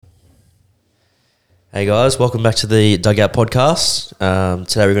Hey guys, welcome back to the Dugout Podcast.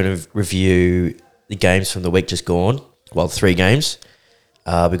 Today we're going to review the games from the week just gone. Well, 3 games.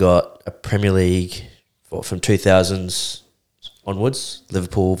 We got a Premier League from 2000s onwards.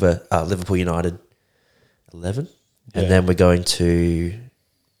 Liverpool United 11, and then we're going to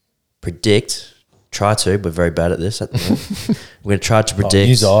we're very bad at this at the moment. We're going to try to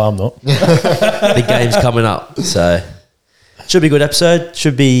predict. I'm not. The games coming up. So should be a good episode.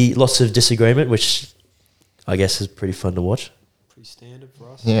 Should be lots of disagreement, which I guess is pretty fun to watch. Pretty standard for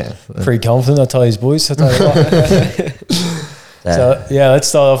us. Yeah. Pretty confident, I tell you boys. I tell you what. So, let's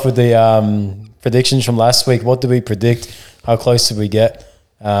start off with the predictions from last week. What did we predict? How close did we get?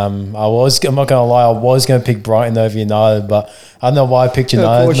 I'm not going to lie, I was going to pick Brighton over United, but I don't know why I picked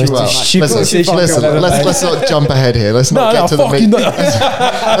United. Let's not jump ahead here. Let's not get to the meat.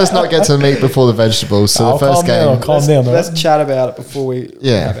 Let's not get to the meat before the vegetables. So the first game. Let's chat about it before we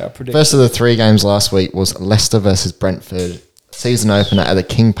have our predictions. First of the 3 games last week was Leicester versus Brentford. Season opener at the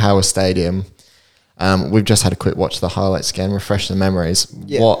King Power Stadium. We've just had a quick watch of the highlights again, refresh the memories.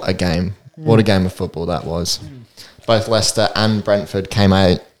 Yeah. What a game. What a game of football that was. Both Leicester and Brentford came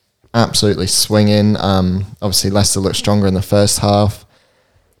out absolutely swinging. Obviously, Leicester looked stronger in the first half.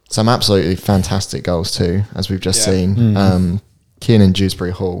 Some absolutely fantastic goals too, as we've just seen. Kiernan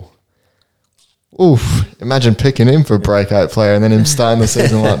Dewsbury Hall. Oof, imagine picking him for a breakout player and then him starting the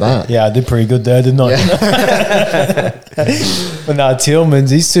season like that. Yeah, I did pretty good there, didn't I? Yeah. But no,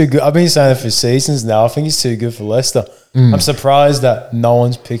 Tielemans, he's too good. I've been saying it for seasons now. I think he's too good for Leicester. I'm surprised that no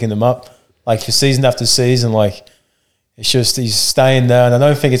one's picking him up. Like, for season after season, like, it's just he's staying there, and I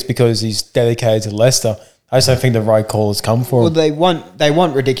don't think it's because he's dedicated to Leicester. I just don't think the right call has come for him. Well, they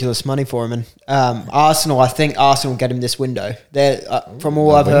want ridiculous money for him, and Arsenal. I think Arsenal get him this window. They're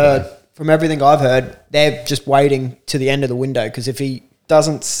from everything I've heard, they're just waiting to the end of the window, because if they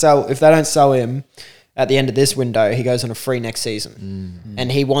don't sell him at the end of this window, he goes on a free next season,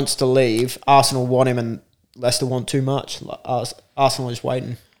 and he wants to leave. Arsenal want him, and Leicester want too much. Arsenal is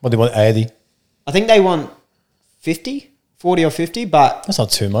waiting. What do they want? 80? I think they want 40 or 50, but that's not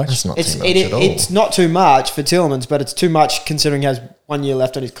too much. That's not too much at all. It's not too much for Tielemans, but it's too much considering he has 1 year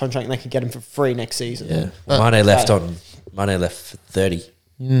left on his contract and they could get him for free next season. Yeah, Mane left for 30.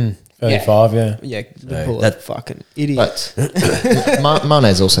 35, yeah. Yeah, Liverpool are fucking idiots.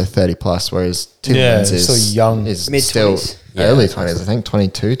 Mane's also 30 plus, whereas Tielemans is still young. Is mid-20s. Still early 20s, I think,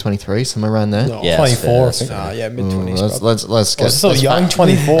 22, 23, somewhere around there. No. 24, I think. mid-20s. Let's get... still young,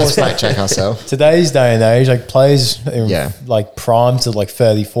 24. Let's fact check ourselves. Today's day and age, like, players like prime to like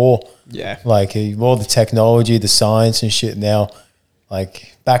 34. Yeah. Like, all the technology, the science and shit now.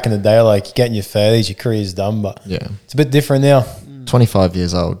 Like, back in the day, like, you get in your 30s, your career's done, but it's a bit different now. 25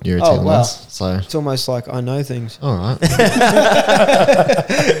 years old, you're a Tielemans. Wow. So it's almost like I know things. All right.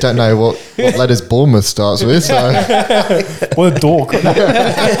 Don't know what letters Bournemouth starts with. So. What a dork.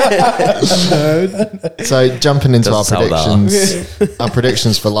 So jumping into our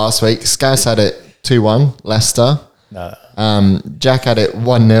predictions for last week. Scass had it 2-1 Leicester. No. Jack had it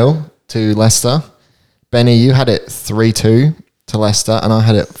 1-0 to Leicester. Benny, you had it 3-2 to Leicester, and I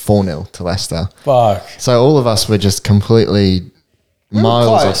had it 4-0 to Leicester. Fuck. So all of us were just completely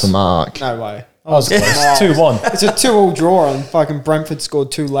miles off the mark. No way. I was close. 2-1. It's a 2-2 draw, and fucking Brentford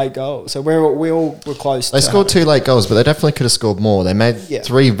scored 2 late goals. So we all were close. They scored 2 late goals, but they definitely could have scored more. They made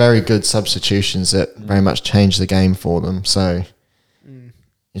 3 very good substitutions that very much changed the game for them. So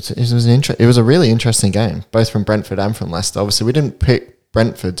it was a really interesting game, both from Brentford and from Leicester. Obviously, we didn't pick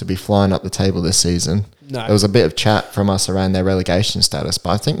Brentford to be flying up the table this season. No. There was a bit of chat from us around their relegation status,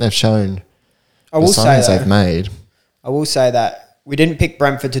 but I think they've shown the signs they've made. I will say that we didn't pick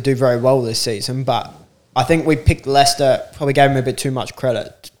Brentford to do very well this season, but I think we picked Leicester, probably gave them a bit too much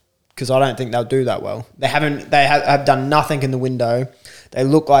credit, because I don't think they'll do that well. They have done nothing in the window. They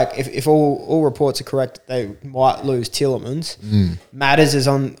look like, if all reports are correct, they might lose Tielemans. Matters is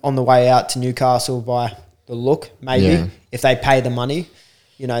on the way out to Newcastle by the look, maybe, if they pay the money.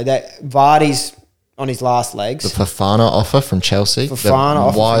 You know, that Vardy's on his last legs. The Fofana offer from Chelsea.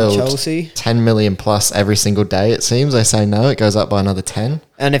 Wild 10 million plus every single day, it seems. They say no, it goes up by another 10.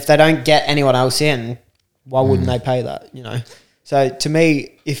 And if they don't get anyone else in, why wouldn't they pay that, you know? So to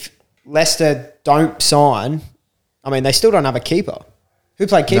me, if Leicester don't sign, I mean, they still don't have a keeper. Who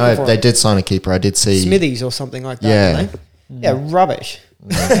played keeper for them? They did sign a keeper. I did see. Smithies or something like that, didn't they? Yeah, rubbish.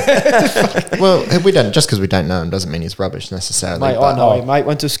 Well, we don't, just because we don't know him doesn't mean he's rubbish necessarily. Mate, I know him, mate.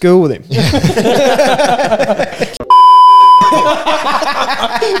 Went to school with him.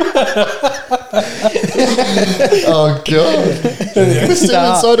 Oh god, we're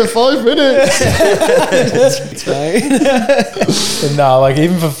still inside of 5 minutes. But no, like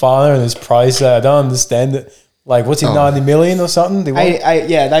even for Fana and his price, I don't understand it. Like, what's he, 90 million or something? They want,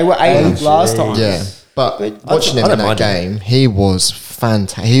 they were 80 last time. Yeah, but watching him in that game, he was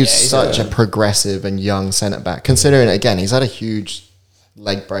fantastic. He was such a progressive and young centre back. Considering again, he's had a huge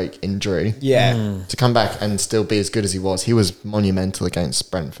leg break injury. Yeah, to come back and still be as good as he was monumental against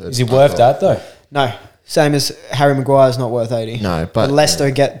Brentford. is he worth that though? no, same as Harry Maguire's not worth 80. No, but Leicester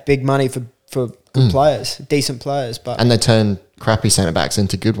get big money for good players, decent players, but and they turn crappy centre backs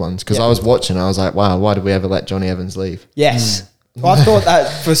into good ones. Because I was watching, I was like, wow, why did we ever let Johnny Evans leave? yes. Well, I thought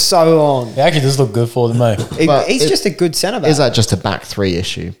that for so long. He actually does look good for them, mate. He's just a good centre back. Is that just a back three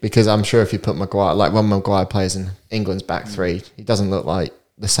issue? Because I'm sure if you put Maguire, like when Maguire plays in England's back three, he doesn't look like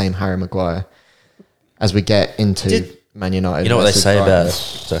the same Harry Maguire as we get into Man United. You know what they versus say Brighton. about?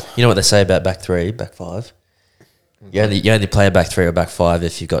 Sorry, you know what they say about back three, back five. You only play a back three or back five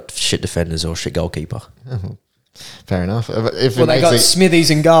if you've got shit defenders or shit goalkeeper. Fair enough. If well, they got Smithies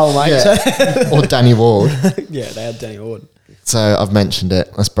in goal, mate. yeah. Or Danny Ward. Yeah, they had Danny Ward. So I've mentioned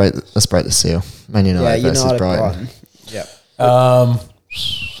it. Let's break the seal. Man United versus Brighton. Yeah.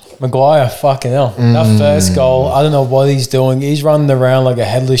 Maguire, fucking hell. That first goal, I don't know what he's doing. He's running around like a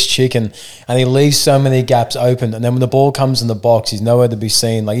headless chicken and he leaves so many gaps open. And then when the ball comes in the box, he's nowhere to be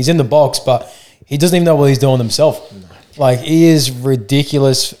seen. Like, he's in the box, but he doesn't even know what he's doing himself. Like, he is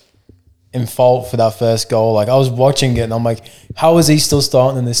ridiculous in fault for that first goal. Like, I was watching it and I'm like, how is he still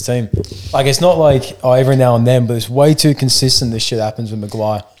starting in this team? Like, it's not like, every now and then, but it's way too consistent this shit happens with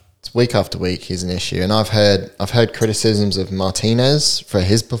Maguire. It's week after week he's an issue, and I've heard criticisms of Martinez for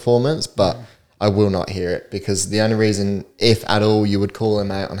his performance, but I will not hear it because the only reason, if at all, you would call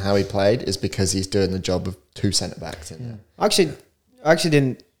him out on how he played is because he's doing the job of two centre backs in there. I actually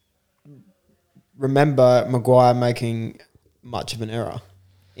didn't remember Maguire making much of an error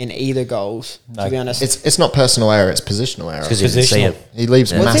in either goals. To be honest, It's not personal error; it's positional error. Because you didn't see him. He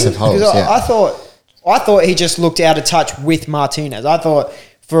leaves massive holes. Because Yeah. I thought he just looked out of touch with Martinez. I thought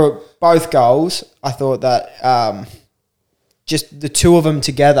for both goals, I thought that just the two of them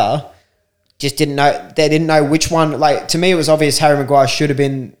together just didn't know. They didn't know which one. Like, to me, it was obvious Harry Maguire should have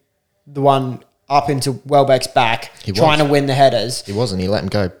been the one up into Welbeck's back, trying to win the headers. He wasn't. He let him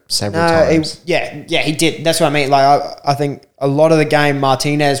go several times. He did. That's what I mean. Like, I think a lot of the game,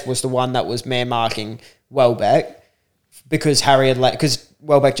 Martinez was the one that was man marking Welbeck because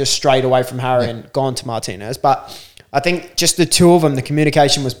Welbeck just strayed away from Harry and gone to Martinez. But I think just the two of them, the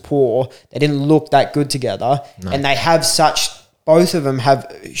communication was poor. They didn't look that good together. No. And they have both of them have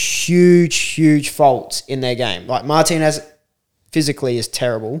huge faults in their game. Like, Martinez physically is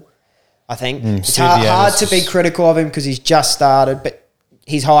terrible, I think. It's hard to be critical of him because he's just started, but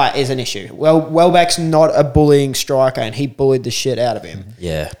his height is an issue. Welbeck's not a bullying striker and he bullied the shit out of him.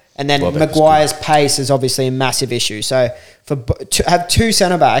 Yeah. And then Maguire's pace is obviously a massive issue. So to have two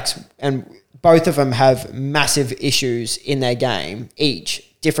centre-backs and both of them have massive issues in their game, each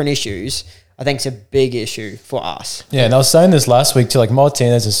different issues, I think it's a big issue for us. Yeah, and I was saying this last week too, like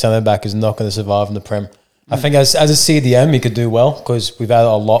Martinez as centre back is not going to survive in the Prem. I think as a CDM, he could do well because we've had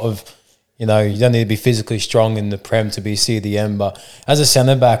a lot of, you don't need to be physically strong in the Prem to be CDM, but as a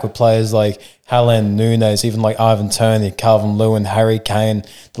centre back with players like Haaland, Nunes, even like Ivan Toney, Calvin Lewin, Harry Kane,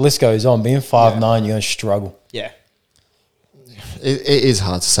 the list goes on. Being 5'9", you're going to struggle. Yeah. It is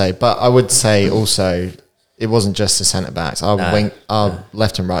hard to say, but I would say also it wasn't just the centre backs. Our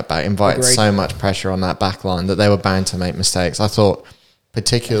left and right back invited so much pressure on that back line that they were bound to make mistakes. I thought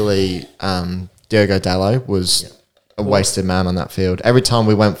particularly Diogo Dalot was a wasted man on that field. Every time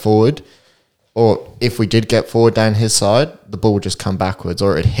we went forward, or if we did get forward down his side, the ball would just come backwards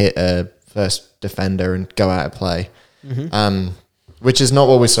or it'd hit a first defender and go out of play. Which is not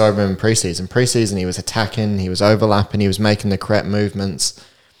what we saw of him in pre-season. Pre-season, he was attacking, he was overlapping, he was making the correct movements.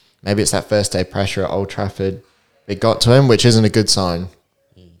 Maybe it's that first day pressure at Old Trafford. It got to him, which isn't a good sign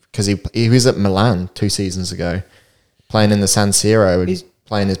because he was at Milan 2 seasons ago, playing in the San Siro and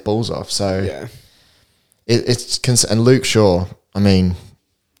playing his balls off. So and Luke Shaw, I mean,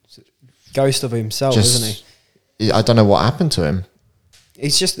 ghost of himself, isn't he? I don't know what happened to him.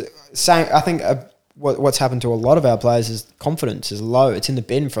 He's just saying. I think what's happened to a lot of our players is confidence is low. It's in the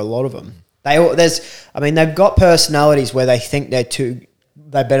bin for a lot of them. They've got personalities where they think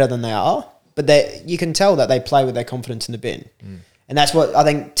they're better than they are, but you can tell that they play with their confidence in the bin. And that's what I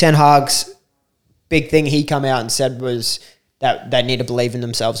think Ten Hag's big thing he come out and said was that they need to believe in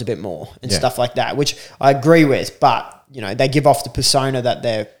themselves a bit more and stuff like that, which I agree with, but they give off the persona that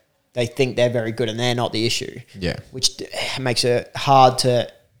they think they're very good and they're not the issue. Yeah. Which makes it hard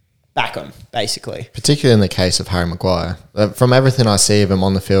to back him, basically. Particularly in the case of Harry Maguire. From everything I see of him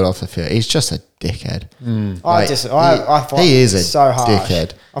on the field, off the field, he's just a dickhead. I find he is it a so harsh.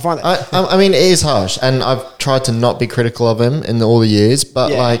 dickhead. I find I mean, it is harsh, and I've tried to not be critical of him in all the years,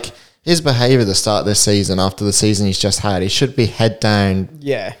 but like his behaviour at the start of this season, after the season he's just had, he should be head down.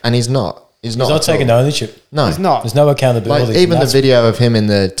 Yeah. And he's not. He's not taking ownership. No. He's not. There's no accountability. Like even the video of him in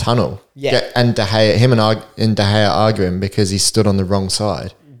the tunnel, and De Gea arguing because he stood on the wrong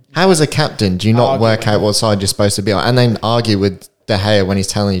side. How as a captain do you not work out what side you're supposed to be on, and then argue with De Gea when he's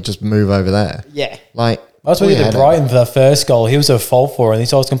telling you just move over there? Yeah, like that's what he did. Brighton for that first goal, he was at fault for it, and he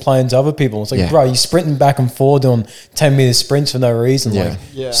starts complaining to other people. It's like, bro, you're sprinting back and forth doing 10-meter sprints for no reason. Like,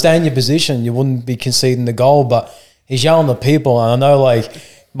 stay in your position, you wouldn't be conceding the goal. But he's yelling at people, and I know like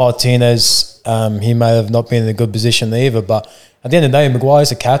Martinez, he may have not been in a good position either, but at the end of the day,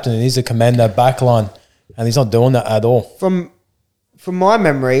 Maguire's a captain and he's a commander back line, and he's not doing that at all. From my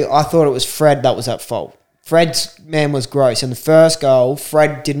memory, I thought it was Fred that was at fault. Fred's man was Gross. In the first goal,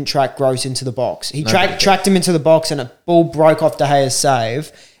 Fred didn't track Gross into the box. He tracked him into the box, and a ball broke off De Gea's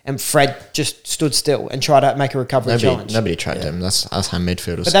save, and Fred just stood still and tried to make a recovery challenge. Nobody tracked him. That's how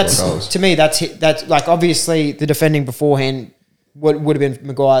midfielders score goals. To me, that's like obviously the defending beforehand would have been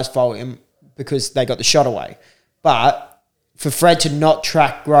Maguire's fault because they got the shot away. But for Fred to not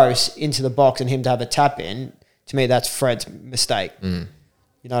track Gross into the box and him to have a tap in, to me, that's Fred's mistake.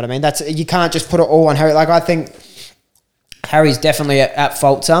 You know what I mean? You can't just put it all on Harry. Like, I think Harry's definitely at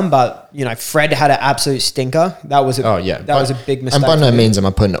fault some, but, you know, Fred had an absolute stinker. That was a big mistake. And by no means am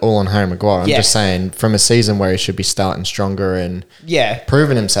I putting it all on Harry Maguire. I'm just saying, from a season where he should be starting stronger and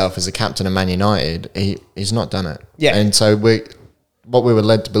proving himself as a captain of Man United, he's not done it. Yeah. And so what we were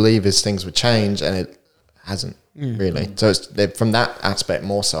led to believe is things would change, and it hasn't really. So from that aspect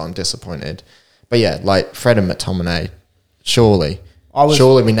more so, I'm disappointed. But yeah, like Fred and McTominay, surely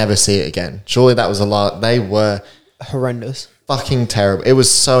we never see it again. Surely that was a lot. They were horrendous, fucking terrible. It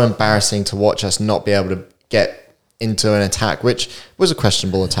was so embarrassing to watch us not be able to get into an attack, which was a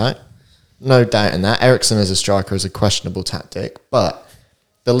questionable attack, no doubt in that. Eriksen as a striker is a questionable tactic, but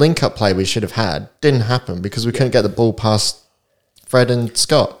the link-up play we should have had didn't happen because we couldn't get the ball past Fred and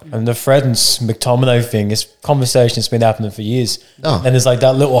Scott. And the Fred and McTominay thing, this conversation's been happening for years. Oh. And there's like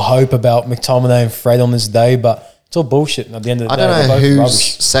that little hope about McTominay and Fred on this day, but it's all bullshit. And at the end of the day, I don't know whose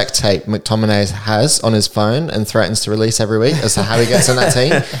sex tape McTominay has on his phone and threatens to release every week as to how he gets in that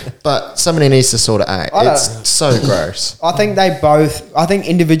team. But somebody needs to sort it out. It's so gross. I think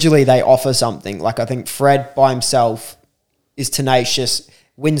individually they offer something. Like, I think Fred by himself is tenacious,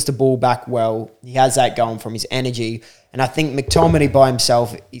 wins the ball back well. He has that going from his energy. And I think McTominay by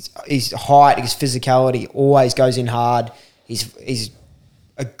himself, his height, his physicality always goes in hard. He's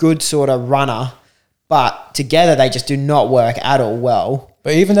a good sort of runner, but together they just do not work at all well.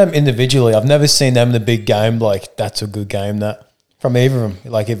 But even them individually, I've never seen them in a big game like that's a good game that from either of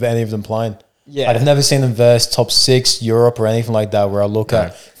them. Like if any of them playing, like, I've never seen them versus top 6 Europe or anything like that. Where I look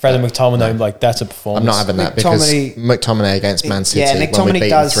at Fred and McTominay, like that's a performance. I'm not having that because McTominay against Man City when we beat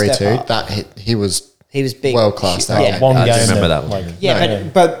them 3-2, he was big, world class. One game. I remember that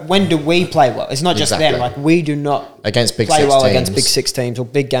one. But when do we play well? It's not just them. Like we do not against big play 6 well teams. against big 6 teams or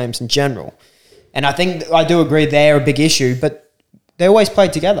big games in general. And I think I do agree they're a big issue, but they always play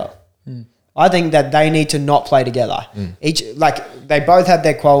together. I think that they need to not play together. They both have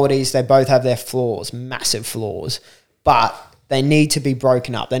their qualities, they both have their flaws, massive flaws, but they need to be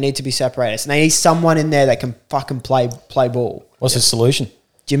broken up. They need to be separated. So they need someone in there that can fucking play ball. What's the solution?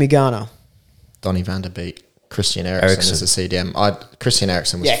 Jimmy Garner. Donny van der Beek, Christian Eriksen as a CDM. Christian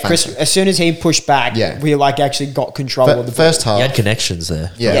Eriksen was fantastic. As soon as he pushed back, we actually got control of the first half. He had connections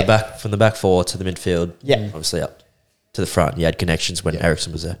there. Yeah. From the back 4 to the midfield. Yeah. Obviously up to the front. He had connections when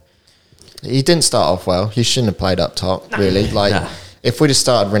Eriksen was there. He didn't start off well. He shouldn't have played up top, really. If we'd have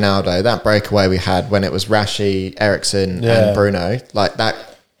started Ronaldo, that breakaway we had when it was Rashi, Eriksen and Bruno, like that,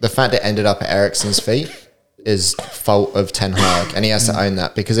 the fact it ended up at Eriksen's feet is fault of Ten Hag, and he has to own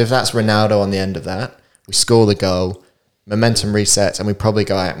that, because if that's Ronaldo on the end of that, we score the goal, momentum resets, and we probably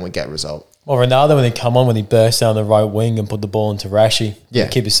go out and we get a result. Well, Ronaldo, when he burst down the right wing and put the ball into Rashi,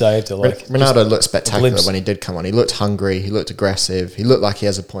 keep it saved. Ronaldo looked spectacular when he did come on. He looked hungry, he looked aggressive, he looked like he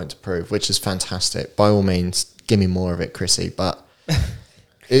has a point to prove, which is fantastic. By all means, give me more of it, Chrissy, but...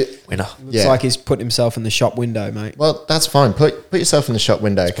 Winner. Looks like he's put himself in the shop window, mate. Well, that's fine. Put yourself in the shop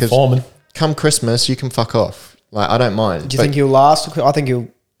window, because come Christmas, you can fuck off. Like, I don't mind. Do you think he'll last? I think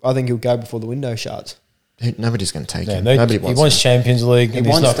he'll go before the window shuts. Nobody's going to take him. Nobody wants him. He wants Champions League. He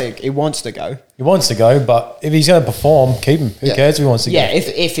wants to go. He wants to go, but if he's going to perform, keep him. Who cares if he wants to go?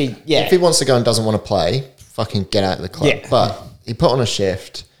 If he wants to go and doesn't want to play, fucking get out of the club. Yeah. But he put on a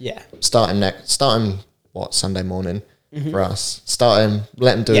shift. Yeah. Start him Sunday morning for us. Start him,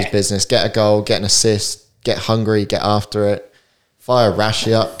 let him do his business, get a goal, get an assist, get hungry, get after it. Fire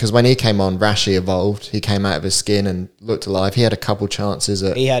Rashi up, because when he came on, Rashi evolved. He came out of his skin and looked alive. He had a couple chances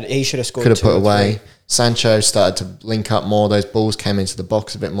that he should have scored. Could have put away. Sancho started to link up more. Those balls came into the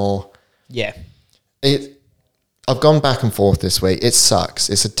box a bit more. Yeah. I've gone back and forth this week. It sucks.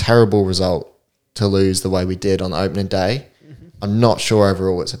 It's a terrible result to lose the way we did on the opening day. I'm not sure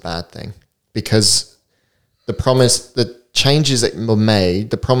overall it's a bad thing, because the changes that were made,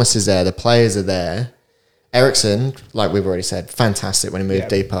 the promise is there, the players are there. Eriksen, like we've already said, fantastic when he moved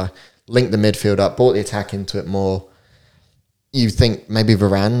deeper, linked the midfield up, brought the attack into it more. You think maybe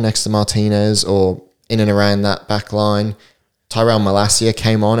Varane next to Martinez or in and around that back line. Tyrell Malacia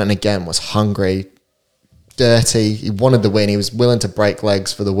came on and again was hungry, dirty. He wanted the win. He was willing to break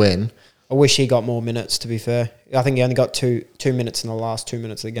legs for the win. I wish he got more minutes, to be fair. I think he only got two minutes in the last 2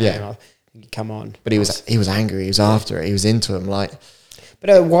 minutes of the game. Yeah. I think he come on. But he was angry. He was after it. He was into him. Like,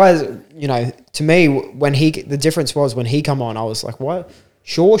 but why is, to me, the difference was when he come on, I was like, what?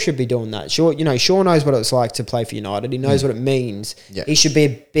 Shaw should be doing that. Shaw knows what it's like to play for United. He knows what it means. Yeah. He should be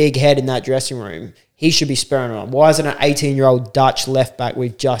a big head in that dressing room. He should be spurring on. Why isn't an 18-year-old Dutch left back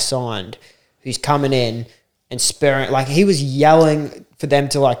we've just signed who's coming in and spurring? Like, he was yelling for them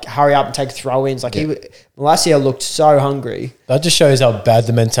to like hurry up and take throw-ins. Like Malacia looked so hungry. That just shows how bad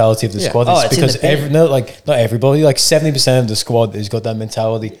the mentality of the squad is, because not everybody, like 70% of the squad has got that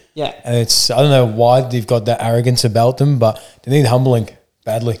mentality. Yeah, and I don't know why they've got that arrogance about them, but they need humbling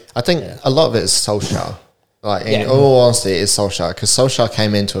badly. I think a lot of it is Solskjaer. Like, in all honesty, it is Solskjaer, because Solskjaer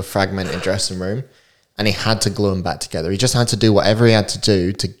came into a fragmented dressing room and he had to glue them back together. He just had to do whatever he had to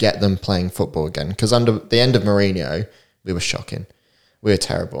do to get them playing football again. Because under the end of Mourinho, we were shocking. We were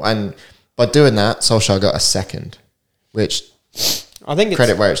terrible. And by doing that, Solskjaer got a second, which I think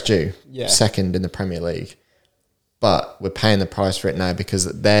credit where it's due. Yeah. Second in the Premier League. But we're paying the price for it now because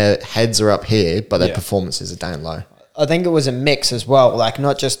their heads are up here, but their performances are down low. I think it was a mix as well. Like,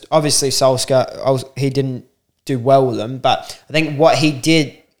 not just, obviously Solskjaer, he didn't do well with them, but I think what he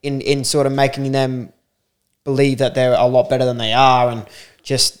did in sort of making them believe that they're a lot better than they are, and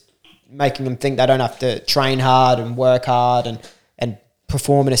just making them think they don't have to train hard and work hard and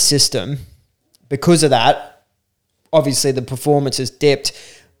perform in a system. Because of that, obviously the performance has dipped.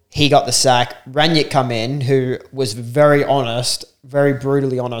 He got the sack. Ranić come in, who was very honest, very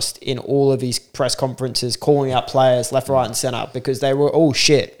brutally honest in all of his press conferences, calling out players left, right and centre because they were all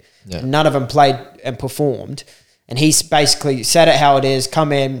shit. Yeah. None of them played and performed. And he's basically said it how it is,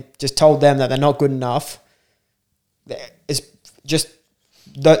 come in, just told them that they're not good enough. It's just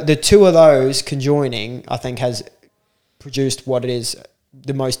the two of those conjoining, I think, has produced what it is,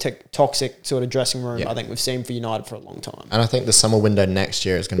 the most toxic sort of dressing room I think we've seen for United for a long time. And I think the summer window next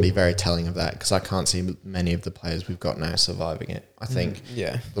year is going to be very telling of that, because I can't see many of the players we've got now surviving it. I think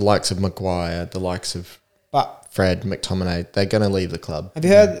the likes of Maguire, the likes of Fred, McTominay, they're going to leave the club. Have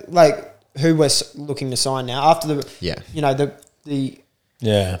you heard who we're looking to sign now after the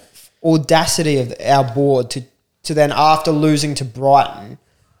audacity of our board to then, after losing to Brighton,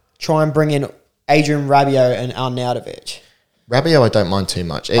 try and bring in Adrian Rabiot and Arnautovic? Rabiot, I don't mind too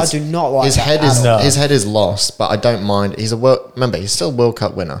much. I do not like his head. His head is lost, but I don't mind. He's he's still a World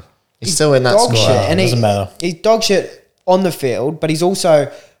Cup winner. He's still in that squad. And it doesn't matter. He's dog shit on the field, but he's also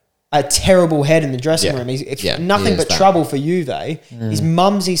a terrible head in the dressing room. He's nothing but trouble for Juve. His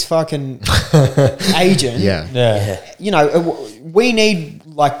mum's his fucking agent. We need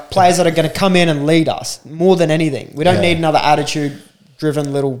players that are going to come in and lead us more than anything. We don't need another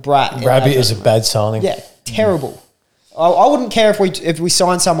attitude-driven little brat. Rabiot is a bad signing. Yeah, terrible. I wouldn't care if we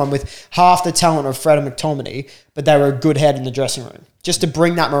signed someone with half the talent of Fred and McTominay, but they were a good head in the dressing room, just to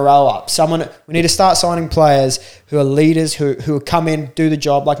bring that morale up. We need to start signing players who are leaders, who come in, do the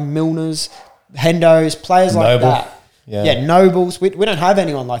job, like Milner's, Hendo's, players like that. Yeah, Nobles. We don't have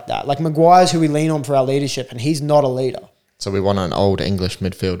anyone like that. Like Maguire's who we lean on for our leadership, and he's not a leader. So we want an old English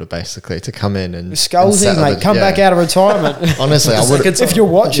midfielder basically to come in and Scholesy, mate, come back out of retirement. Honestly, I would if you're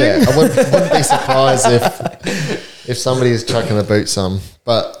watching. I wouldn't be surprised if somebody's chucking the boots on.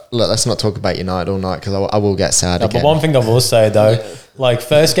 But look, let's not talk about United all night, because I will get sad again. But one thing I will say though,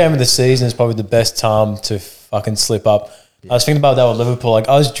 first game of the season is probably the best time to fucking slip up. I was thinking about that with Liverpool.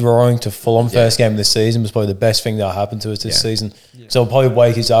 I was drawing to Fulham first game of the season was probably the best thing that happened to us this season. So it'll probably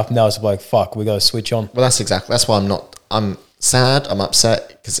wake us up now. It's fuck, we got to switch on. Well, that's why I'm sad, I'm upset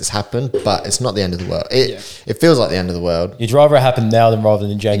because it's happened, but it's not the end of the world. It feels like the end of the world. You'd rather it happen now than rather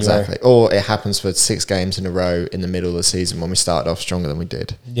than in January. Exactly. Or it happens for 6 games in a row in the middle of the season when we started off stronger than we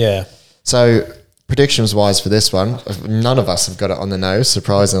did. Yeah. So predictions wise for this one, none of us have got it on the nose,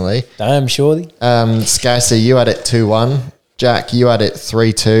 surprisingly. Damn, shorty. Scasey, you had it 2-1. Jack, you had it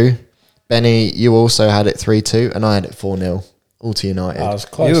 3-2. Benny, you also had it 3-2, and I had it 4-0. All to United. I was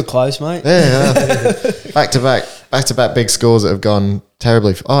close. You were close, mate. Yeah. back to back big scores that have gone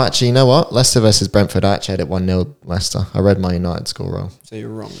terribly. Oh, actually, you know what? Leicester versus Brentford. I actually had it 1-0 Leicester. I read my United score wrong. So you're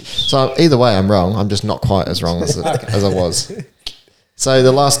wrong. So either way, I'm wrong. I'm just not quite as wrong as I was. So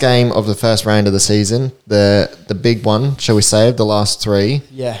the last game of the first round of the season, the big one, shall we say, of the last three.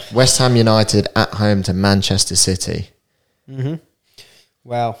 Yeah. West Ham United at home to Manchester City. Mm-hmm.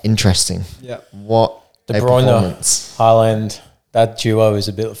 Wow. Interesting. Yeah. What De a Bruyne, performance. Haaland, that duo is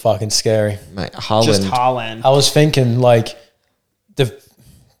a bit fucking scary. Mate, Just Haaland. Haaland. I was thinking like the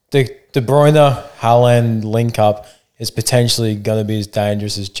De Bruyne Haaland link up is potentially going to be as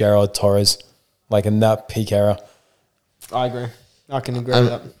dangerous as Gerard Torres, like in that peak era. I agree. I can agree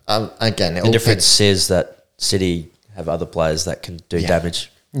with that. Again, it The all difference is that City have other players that can do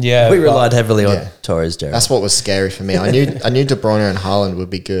damage. Yeah, We but- relied heavily on Yeah. Torres, Gerrard. That's what was scary for me. I knew De Bruyne and Haaland would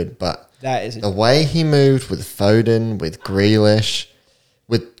be good, but That is the way he moved with Foden, with Grealish,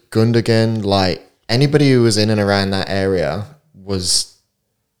 with Gundogan, like anybody who was in and around that area was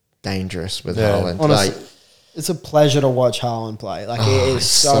dangerous with Yeah. Haaland. honestly, Like, it's a pleasure to watch Haaland play. Like it is it's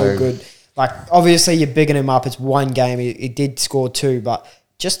so so- good. Like obviously you're bigging him up. It's one game. He did score 2, but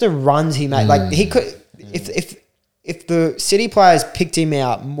just the runs he made. Like he could, if the City players picked him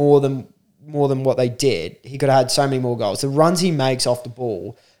out more than what they did, he could have had so many more goals. The runs he makes off the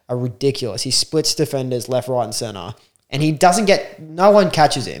ball are ridiculous. He splits defenders left, right, and center, and he doesn't get. No one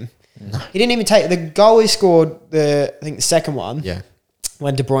catches him. He didn't even take the goal he scored. I think the second one. yeah.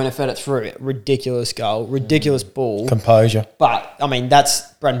 When De Bruyne fed it through, ridiculous goal, ridiculous ball. composure. But, I mean, that's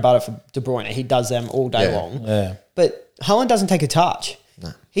bread and butter for De Bruyne. He does them all day Yeah. long. Yeah. But Haaland doesn't take a touch.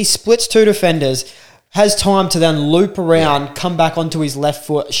 No. He splits 2 defenders, has time to then loop around, come back onto his left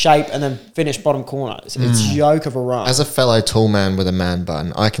foot, shape, and then finish bottom corner. It's a joke of a run. As a fellow tall man with a man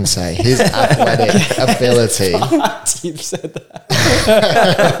bun, I can say his athletic ability, You've said that.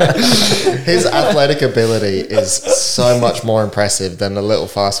 his athletic ability is so much more impressive than a little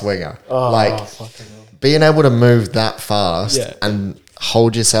fast winger. Like being able to move that fast Yeah. and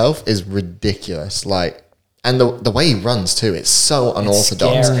hold yourself is ridiculous. Like, and the way he runs too, it's so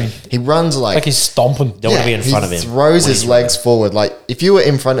unorthodox. scary. He runs Like he's stomping. Don't want to be in front of him. Throws his legs forward. Like if you were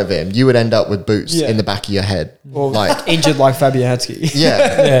in front of him, you would end up with boots Yeah. in the back of your head. Or Like, injured like Fabianski.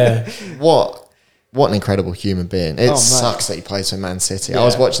 yeah. Yeah. What an incredible human being. It mate. sucks that he plays for Man City. I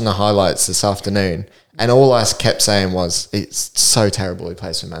was watching the highlights this afternoon, and all I kept saying was, it's so terrible he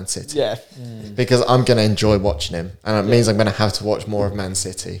plays for Man City. Yeah. Because I'm going to enjoy watching him, and it means I'm going to have to watch more of Man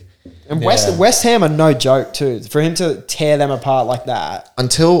City. And West Ham are no joke too. For him to tear them apart like that.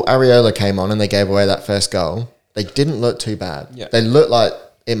 Until Areola came on and they gave away that first goal, they didn't look too bad. Yeah. They looked like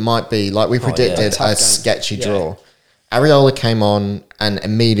it might be, like we predicted, Tough a game. sketchy Yeah. draw. Areola came on and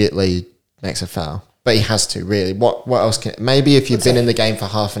immediately makes a foul. But he has to, really. What else can... Maybe if you've been in the game for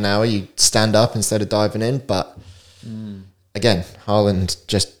half an hour, you stand up instead of diving in. But, again, Haaland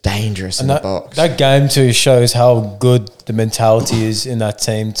just dangerous in the box. That game too shows how good the mentality is in that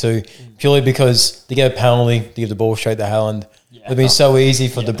team too. Purely because they get a penalty, they give the ball straight to Haaland. It'd be so easy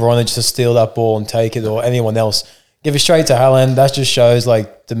for De Bruyne just to steal that ball and take it, or anyone else. Give it straight to Haaland. That just shows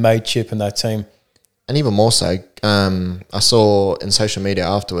like the mateship in that team. And even more so, I saw in social media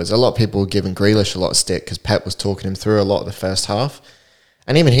afterwards, a lot of people were giving Grealish a lot of stick because Pep was talking him through a lot of the first half.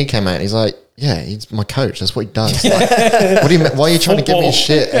 And even he came out and he's like, yeah, he's my coach. That's what he does. Like, what do you? Why are you trying to give me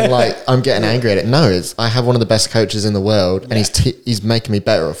shit? And like, I'm getting angry at it. No, I have one of the best coaches in the world, and he's making me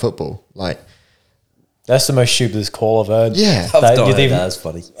better at football. Like, That's the most stupidest call I've heard. yeah, I've That- done you it, think- that's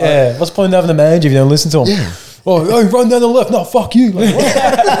funny. Yeah. What's the point of having a manager if you don't listen to him? yeah. Oh, run down the left. No, fuck you. Like,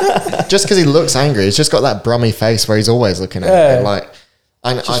 what? Just because he looks angry, he's just got that brummy face where he's always looking at it. Like,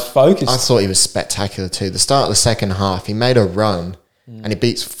 and Just focused. I thought he was spectacular too. The start of the second half, he made a run and he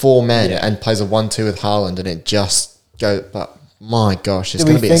beats 4 men and plays a 1-2 with Haaland, and it just goes. But my gosh, it's Do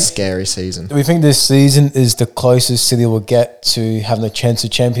we going to be a think- scary season. Do we think this season is the closest City will get to having a chance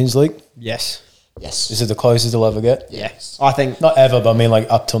of Champions League? Yes. Yes. This is the closest they'll ever get? Yes. I think Not ever, but I mean like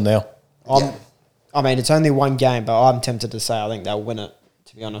up till now. I mean, it's only one game, but I'm tempted to say I think they'll win it,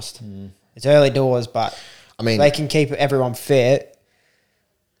 to be honest. It's early doors, but I mean, they can keep everyone fit.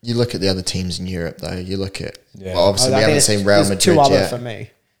 you look at the other teams in Europe, though. You look at Yeah. well, obviously I we think haven't seen Real there's Madrid two other yet. for me.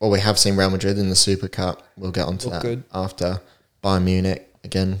 Well, we have seen Real Madrid in the Super Cup. We'll get onto Look that good. after. Bayern Munich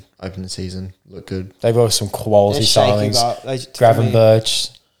again, open the season, look good. They've got some quality They're shaky, signings. but for me-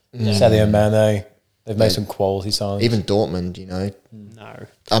 Gravenberch, Sadio Mane. They've made some quality signings. Even Dortmund, you know. No.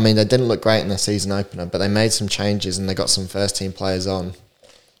 I mean, they didn't look great in their season opener, but they made some changes and they got some first-team players on.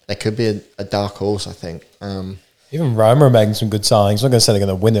 They could be a dark horse, I think. Even Roma are making some good signings. I'm not going to say they're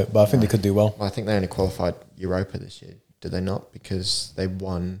going to win it, but I think they could do well. Well, I think they only qualified Europa this year. Did they not? Because they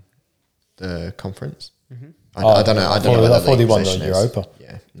won the conference. I don't know. I don't know. I thought they won the Europa.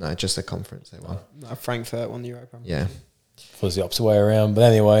 Yeah, no, just the conference they won. No, Frankfurt won the Europa. Yeah, It was the opposite way around. But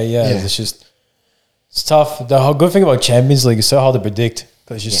anyway, it's tough. The whole good thing about Champions League is so hard to predict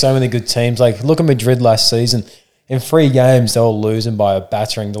because there's just so many good teams. Like, look at Madrid last season. In 3 games, they were losing by a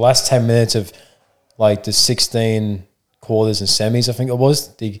battering. The last 10 minutes of like the 16 quarters and semis, I think it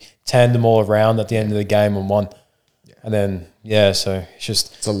was, they turned them all around at the end of the game and won. Yeah. And then, so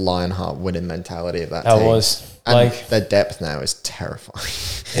it's a Lionheart winning mentality of that team. It was. And like, their depth now is terrifying.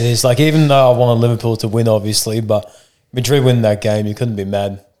 It is. Like, even though I wanted Liverpool to win, obviously, but Madrid winning that game, you couldn't be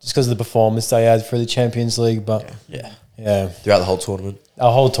mad just because of the performance they had for the Champions League. But yeah. Throughout the whole tournament.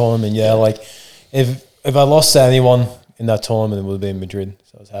 Our whole tournament, like if I lost to anyone in that tournament, it would have been Madrid.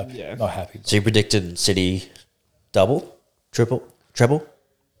 So I was happy. Yeah. Not happy. So you predicted City double, triple, treble,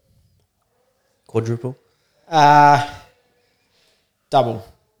 quadruple? Double.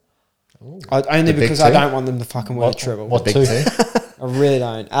 Only because I don't want them to fucking win a treble. What two? I really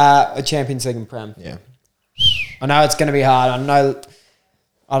don't. A Champions League and Prem. Yeah. I know it's going to be hard.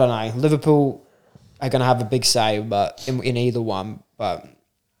 I don't know. Liverpool are going to have a big say, but in either one. But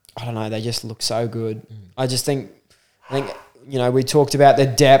I don't know. They just look so good. I think we talked about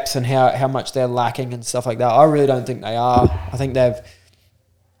their depth and how much they're lacking and stuff like that. I really don't think they are. I think they've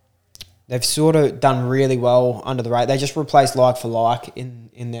sort of done really well under the radar. They just replaced like for like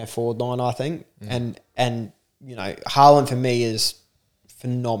in their forward line, I think. And Haaland for me is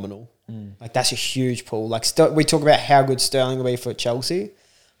phenomenal. Like, that's a huge pull. Like, we talk about how good Sterling will be for Chelsea.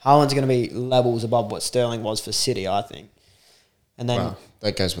 Haaland's going to be levels above what Sterling was for City, I think. And then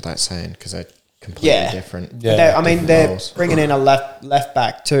that goes without saying because they're completely different. Yeah, they're bringing in a left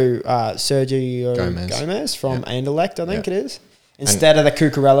back too, Sergio Gomez from Anderlecht, I think it is. Instead of the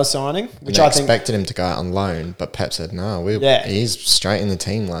Cucurella signing, which I think expected him to go out on loan, but Pep said no. He's straight in the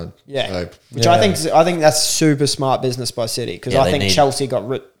team, lad. Yeah, I think that's super smart business by City because I think Chelsea got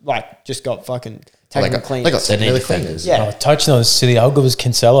fucking taken clean. They got really cleaners. Yeah, touching on City, how good was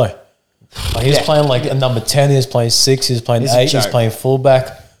Cancelo? Like, he was playing like a number 10. He was playing 6. He was playing 8. He was playing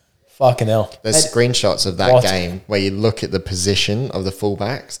fullback. Fucking hell. There's screenshots of that game where you look at the position of the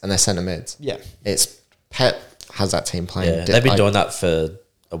fullbacks and their centre mids. Yeah, it's Pep. Has that team playing? Yeah, they've been doing that for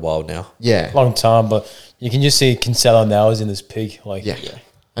a while now. Yeah, long time. But you can just see Cancelo now is in his peak. Like,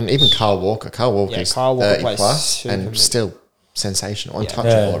 and even Kyle Walker. Kyle Walker's 30 plus and still sensational,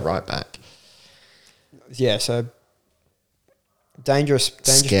 untouchable at right back. Yeah, so dangerous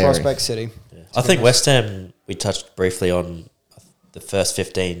prospect City. Yeah. I think West Ham, we touched briefly on the first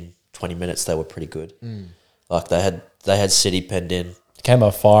 15, 20 minutes. They were pretty good. Like they had City penned in. Came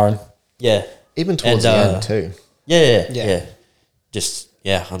out firing. Yeah. Even towards the end too. Yeah. Just,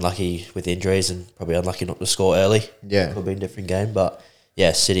 unlucky with injuries and probably unlucky not to score early. Yeah. Could have been a different game. But,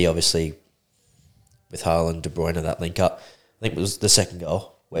 City obviously with Haaland, De Bruyne and that link up. I think it was the second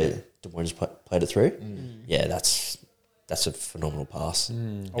goal where De Bruyne just played it through. Yeah, that's a phenomenal pass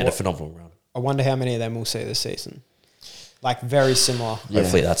and a phenomenal run. I wonder how many of them we'll see this season. Like, very similar.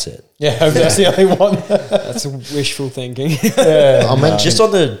 Hopefully that's it. Yeah, that's the only one. That's wishful thinking. Just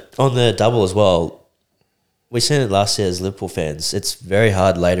on the double as well, we seen it last year as Liverpool fans. It's very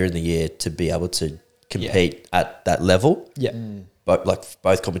hard later in the year to be able to compete at that level. Yeah. But like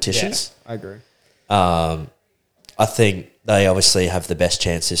both competitions. Yeah, I agree. I think they obviously have the best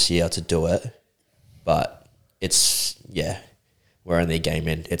chance this year to do it. But it's, we're only a game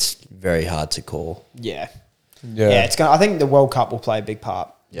in. It's very hard to call. Yeah, it's gonna. I think the World Cup will play a big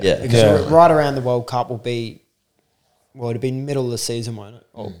part. Because right around the World Cup will be, it'll be middle of the season, won't it?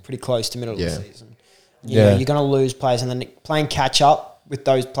 Or pretty close to middle of the season. You know, you're going to lose players, and then playing catch up with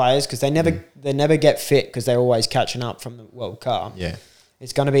those players because they never get fit because they're always catching up from the World Cup. Yeah.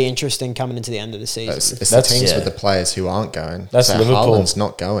 It's going to be interesting coming into the end of the season. It's the teams with the players who aren't going. That's Liverpool. Haaland's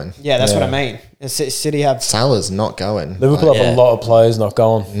not going. Yeah, that's what I mean. City have... Salah's not going. Liverpool have a lot of players not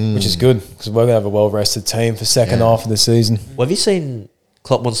going, which is good because we're going to have a well-rested team for second half of the season. Well, have you seen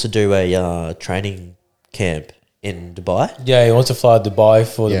Klopp wants to do a training camp in Dubai? Yeah, he wants to fly to Dubai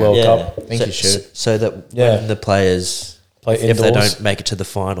for the World Cup. I think he should. So that when the players... Play if they indoors. don't make it to the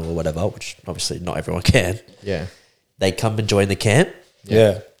final or whatever, which obviously not everyone can, they come and join the camp.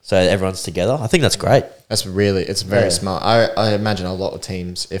 Yeah. So everyone's together. I think that's great. It's very smart. I imagine a lot of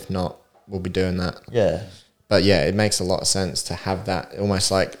teams, if not, will be doing that. Yeah. But it makes a lot of sense to have that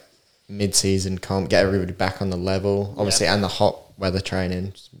almost like mid-season comp, get everybody back on the level, obviously, and the hot weather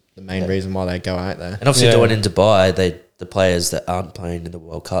training, the main reason why they go out there. And obviously doing in Dubai, the players that aren't playing in the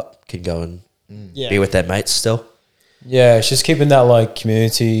World Cup can go and be with their mates still. Yeah, it's just keeping that like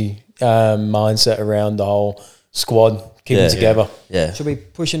community mindset around the whole squad, keeping together. Yeah. Should we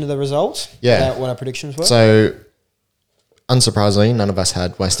push into the results? Yeah. What our predictions were? So, unsurprisingly, none of us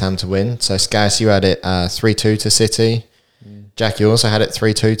had West Ham to win. So, Scass, you had it 3-2 to City. Jack, you also had it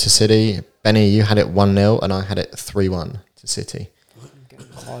 3-2 to City. Benny, you had it 1-0, and I had it 3-1 to City.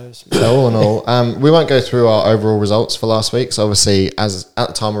 Close. So all in all, we won't go through our overall results for last week. So obviously, as at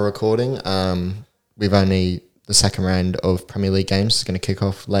the time we're recording, we've only the second round of Premier League games is going to kick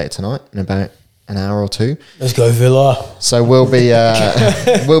off later tonight in about an hour or two. Let's go Villa. So we'll be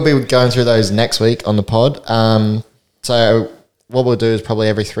going through those next week on the pod. So what we'll do is probably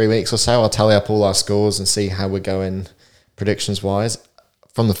every 3 weeks or so, I'll tally up all our scores and see how we're going predictions wise.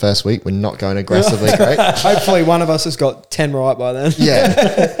 From the first week, we're not going aggressively great. Hopefully one of us has got 10 right by then.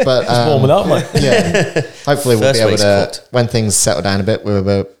 Yeah. But Warming up, mate. yeah. Hopefully we'll First be able week's to, cooked. when things settle down a bit,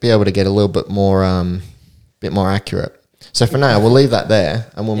 we'll be able to get a little bit more accurate. So for now, we'll leave that there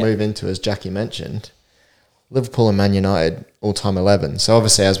and we'll move into, as Jackie mentioned, Liverpool and Man United all-time 11. So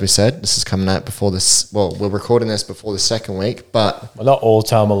obviously, as we said, this is coming out before this. Well, we're recording this before the second week, but Well, not all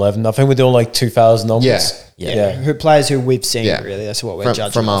time 11. I think we're doing like 2000 onwards. Yeah. Who players who we've seen, Yeah. really. That's what we're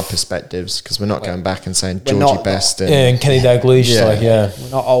judging. from our off. perspectives, because we're not going back and saying We're Georgie not- Best. Yeah, and Kenny Dalglish, Yeah. We're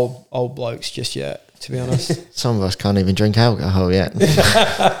not old blokes just yet, to be honest. Some of us can't even drink alcohol yet.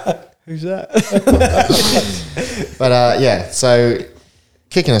 Who's that? But so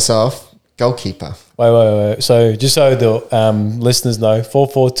kicking us off, goalkeeper. Wait. So just so the listeners know,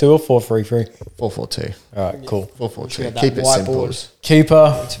 4-4-2 or 4-3-3? 4-4-2. All right, cool. 4-4-2. had that Keep it simple. whiteboard.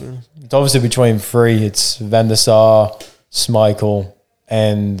 Keeper, it's obviously between three. It's Van der Sar, Schmeichel,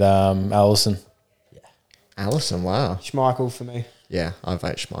 and Allison. Allison, wow. Schmeichel for me. Yeah, I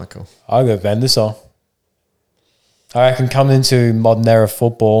vote Schmeichel. I'll go Van der Sar. I reckon coming into modern era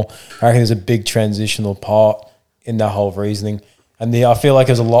football, I reckon there's a big transitional part in that whole reasoning. And I feel like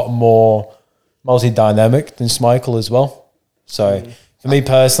there's a lot more multi-dynamic than Schmeichel as well. So for me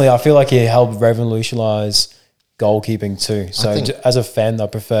personally, I feel like he helped revolutionise goalkeeping too. So think- as a fan, I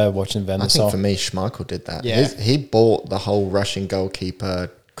prefer watching Van I der think Sar. for me, Schmeichel did that. Yeah. He brought the whole Russian goalkeeper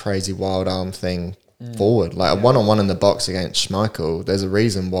crazy wild arm thing forward. Like a one-on-one in the box against Schmeichel, there's a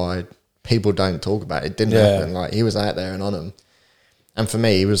reason why people don't talk about it. It didn't happen. Like he was out there and on him. And for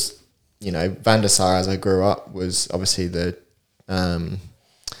me, he was, Van der Sar as I grew up was obviously the,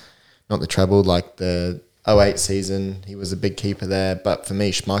 not the treble, like the 08 season. He was a big keeper there. But for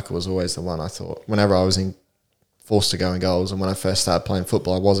me, Schmeichel was always the one I thought. Whenever I was forced to go in goals, and when I first started playing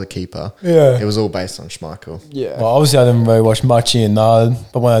football, I was a keeper. Yeah. It was all based on Schmeichel. Yeah. Well, obviously I didn't really watch much in Nard,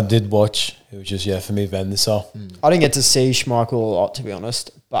 but when I did watch, it was just, for me, Van der Sar. I didn't get to see Schmeichel a lot, to be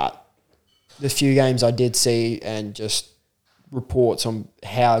honest, but the few games I did see and just reports on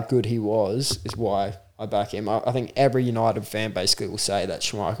how good he was is why I back him. I think every United fan basically will say that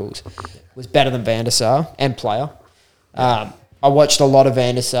Schmeichel was better than Van der Sar and player. I watched a lot of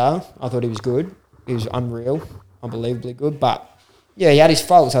Van der Sar. I thought he was good. He was unreal, unbelievably good. But, yeah, he had his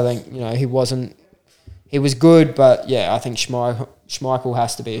faults. I think, he was good, but, yeah, I think Schmeichel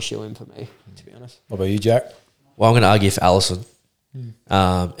has to be a shoo-in for me, to be honest. What about you, Jack? Well, I'm going to argue for Allison.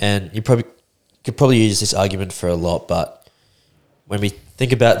 And you could probably use this argument for a lot, but when we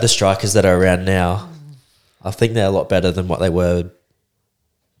think about the strikers that are around now, I think they're a lot better than what they were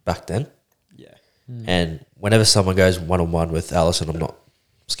back then. Yeah. And whenever someone goes one-on-one with Allison, I'm not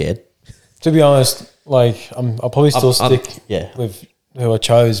scared. To be honest, I'll probably still stick with who I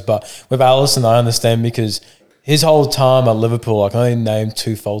chose, but with Allison, I understand because his whole time at Liverpool, I can only name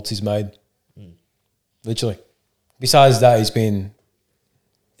 2 faults he's made. Literally. Besides that, he's been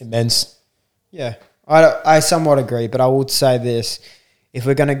immense. Yeah, I somewhat agree, but I would say this: if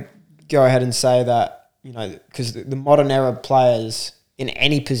we're going to go ahead and say that, because the modern era players in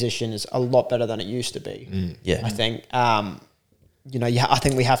any position is a lot better than it used to be. Yeah. I think, I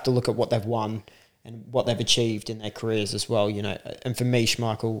think we have to look at what they've won and what they've achieved in their careers as well. And for me,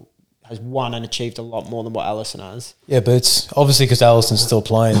 Schmeichel has won and achieved a lot more than what Allison has. Yeah, but it's obviously because Allison's still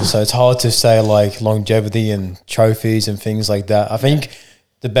playing, so it's hard to say longevity and trophies and things like that. I think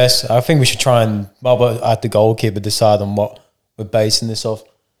we should try and, at the goalkeeper, decide on what we're basing this off.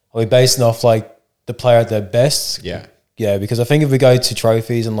 Are we basing off the player at their best? Yeah. Yeah, because I think if we go to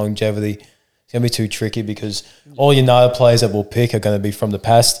trophies and longevity, it's going to be too tricky because all United players that we'll pick are going to be from the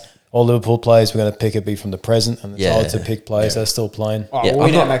past. All Liverpool players we're going to pick will be from the present, and it's hard to pick players that are still playing. Oh, Yeah, well, I'm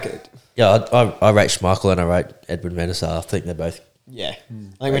we don't not- make it. Yeah, I rate Schmeichel and I rate Edwin Van der Sar. I think they're both Yeah, I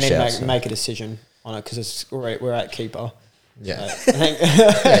think we Great need shout, to make a decision on it because we're at keeper. Yeah, So I think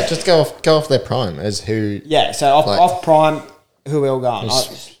yeah. Just go off their prime as who. yeah. So off prime, who we all going?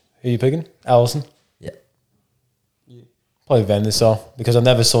 Who you picking? Allison? Yeah. Probably Van der Sar because I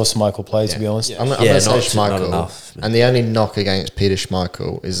never saw Schmeichel play, to be honest. I'm Yeah, going to say not Schmeichel. enough. And the only knock against Peter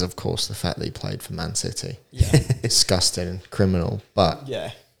Schmeichel is, of course, the fact that he played for Man City. Yeah. Disgusting, criminal, but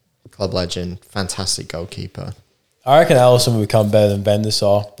Yeah. club legend, fantastic goalkeeper. I reckon Allison would become better than Van der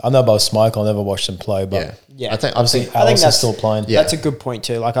Sar. I know about Schmeichel. I never watched him play, but Yeah, Yeah. I think obviously think Allison's that's- still playing. Yeah. That's a good point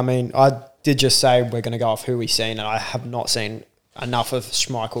too. Like, I mean, I did just say we're going to go off who we've seen, and I have not seen enough of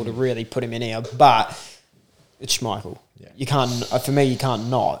Schmeichel to really put him in here. But it's Schmeichel. Yeah. You can't. For me, you can't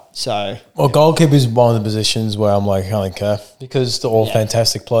not. So Well, goalkeeper is one of the positions where I'm like, I don't care because they're all Yeah.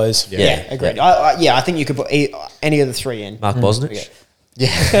 fantastic players. yeah, agreed. I think you could put any of the three in. Mark Bosnich.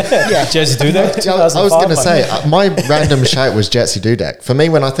 Yeah, Jesse Dudek. I was going to 2005, say, my random shout was Jetse Dudek. For me,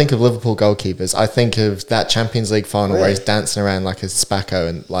 when I think of Liverpool goalkeepers, I think of that Champions League final where he's dancing around like a spacko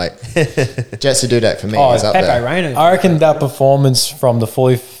and like Jetse Dudek for me is up Pepe there. Reina. I reckon that performance from the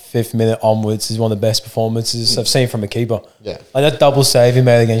 45th minute onwards is one of the best performances I've seen from a keeper. Yeah. Like that double save he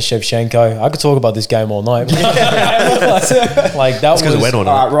made against Shevchenko. I could talk about this game all night. like that Because it went on.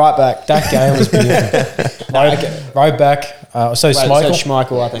 All right, right back. That game was beautiful. right back. So So Schmeichel.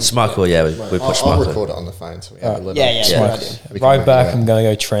 Schmeichel, I think. Schmeichel, yeah, we put I'll Schmeichel. record it on the phone so we have a little. Yeah, Yeah. good idea. We can Right make back, it I'm going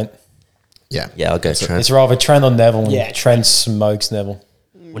to go Trent. Yeah. Yeah, I'll go Trent. It's rather Trent or Neville. And Yeah. Trent smokes Neville.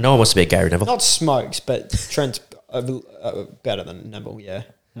 Well, no one wants to be a Gary Neville. Not smokes, but Trent's better than Neville. Yeah,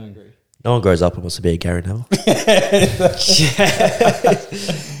 I agree. No one grows up and wants to be a Gary Neville.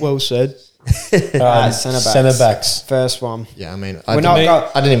 Well said. Centre-backs. Centre backs. First one. Yeah, I mean, We're not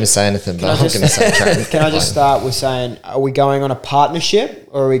go- I didn't even say anything, but I I'm just- going to say Trent. Can I just start with saying, are we going on a partnership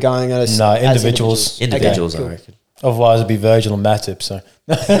or are we going on a No, as individuals. Individuals, Okay, I cool. reckon. Otherwise, it'd be Virgil and Matip. So,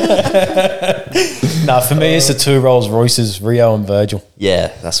 nah, for me, it's the two Rolls Royces, Rio and Virgil.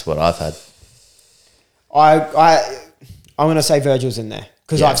 Yeah, that's what I've had. I'm going to say Virgil's in there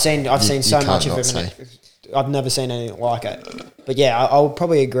because Yeah. I've seen You so can't much of not him. say. I've never seen anything like it. But yeah, I would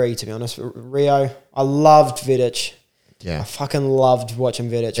probably agree, to be honest. Rio, I loved Vidic. I Yeah. fucking loved watching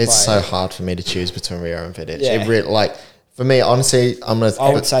Vidic play. It's so hard for me to choose between Rio and Vidic. Yeah. It really, like, for me, honestly, I'm going to.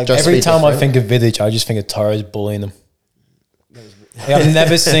 I would say Every time I think of Vidic, I just think of Torres bullying him. I've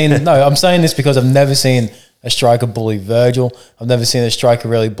never seen. No, I'm saying this because I've never seen a striker bully Virgil. I've never seen a striker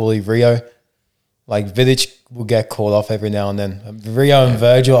really bully Rio. Like Vidic will get caught off every now and then. Rio and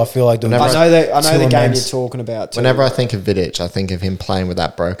Virgil, I feel like they're I know the two game immense- you're talking about. Too. Whenever I think of Vidic, I think of him playing with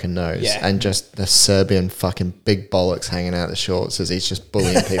that broken nose Yeah. and just the Serbian fucking big bollocks hanging out the shorts as he's just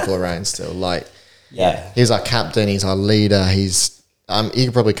bullying people around still. Like, Yeah. he's our captain, he's our leader, he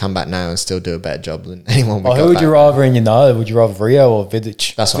could probably come back now and still do a better job than anyone we Oh, got who would back you then. rather in United? Would you rather Rio or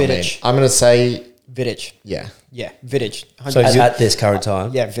Vidic? That's what I mean. Vidic. I'm going to say, Vidic. yeah. Yeah, Vidic. So At, you- at this current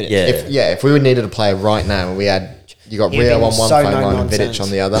time. Yeah, Vidic. Yeah. If we needed a player right now and we had, you got He'd Rio be on one so phone line and no-nonsense. Vidic on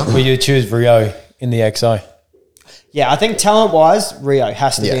the other. Will you choose Rio in the XI? Yeah, I think talent-wise, Rio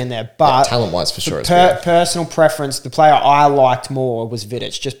has to Yeah. be in there. But talent-wise, for sure, it's per- Rio. personal preference, the player I liked more was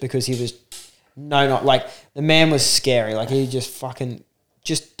Vidic, just because he was not like the man was scary. Like he just fucking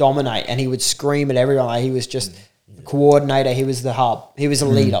just dominate, and he would scream at everyone. Like he was just the coordinator. He was the hub. He was a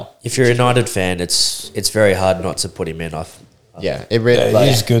leader. If you're a United fan, it's very hard not to put him in. Yeah, it really. Yeah,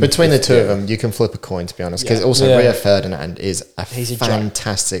 he's good. Between the two of them, you can flip a coin, to be honest. Because also Yeah. Rio Ferdinand is He's a joke.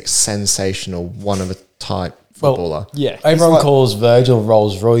 fantastic, sensational, one of a type footballer. Yeah, Everyone he's like- calls Virgil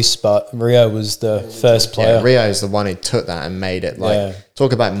Rolls Royce, but Rio was the first player. Yeah, Rio is the one who took that and made it. Like, Yeah.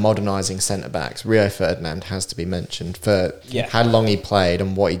 talk about modernising centre backs. Rio Ferdinand has to be mentioned for Yeah. how long he played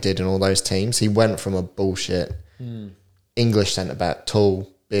and what he did in all those teams. He went from a bullshit English centre back, tall,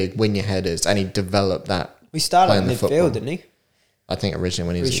 big, win your headers, and he developed that. We started playing in the midfield, football. didn't he? I think originally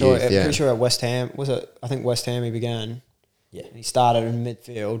when he was Pretty a sure. youth, yeah. Pretty sure at West Ham was it? I think West Ham he began. Yeah. He started in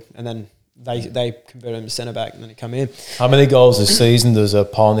midfield, and then they converted him to centre back, and then he come in. How many goals this season does a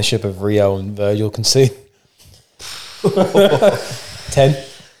partnership of Rio and Virgil concede? 10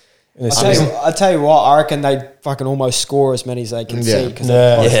 in a season. I tell you what, I reckon they fucking almost score as many as they can see because Yeah.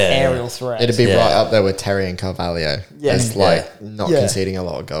 they're both Yeah. aerial threats. It'd be Yeah. right up there with Terry and Carvalho. Yeah. As like not Yeah. conceding a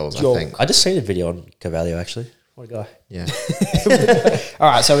lot of goals, Joke. I think. I just seen a video on Carvalho actually. What a guy. Yeah. All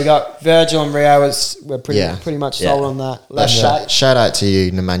right, so we got Virgil and Rio. We're pretty Yeah. pretty much Yeah. sold on that. But Left back, shout out to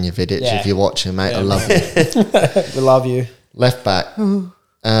you, Nemanja Vidic, Yeah. if you're watching, mate. I Yeah. love you. we love you. Left back.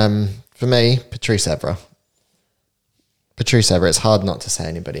 For me, Patrice Evra. Patrice Evra. It's hard not to say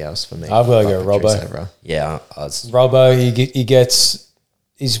anybody else for me. I've gotta but go Patrice Robbo. Evra. Yeah, I was, Robbo, he gets,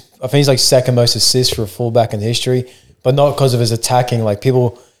 I think he's like second most assists for a fullback in history. but not because of his attacking. Like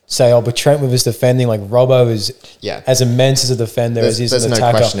people say, oh, but Trent with his defending, like Robbo is as immense as a defender as he is an attacker.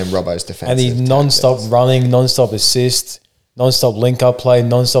 There's no question in Robbo's defense. And he non-stop running, non-stop assist, non-stop link-up play,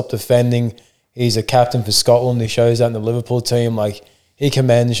 non-stop defending. He's a captain for Scotland. He shows that in the Liverpool team. Like, he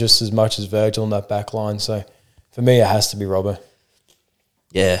commands just as much as Virgil in that back line. So, for me, it has to be Robbo.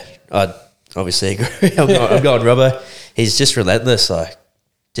 Yeah, I obviously agree. I'm going Robbo. He's just relentless. Like,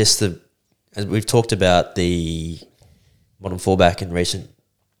 as we've talked about the modern fullback in recent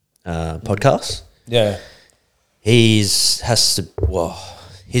podcasts. Yeah. He's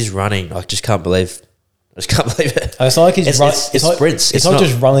running. I just can't believe it. And it's not like he's it's sprints. It's not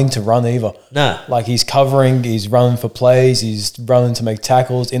just running to run either. No. Like, he's covering, he's running for plays, he's running to make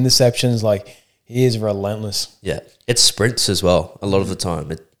tackles, interceptions. Like, he is relentless. Yeah, it's sprints as well. A lot of the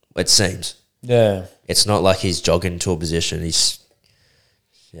time, it seems. Yeah. It's not like he's jogging to a position. He's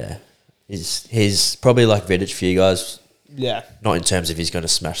probably like Vidic for you guys. Yeah. Not in terms of he's going to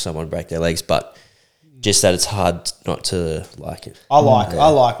smash someone, break their legs, but just that it's hard not to like it. I like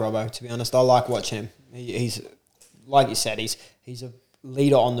Robbo, to be honest. I like watching him. He's like you said, he's a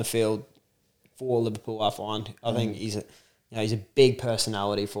leader on the field for Liverpool. I find. I think he's a big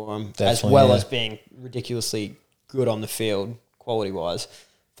personality for him, as well as being ridiculously good on the field, quality wise.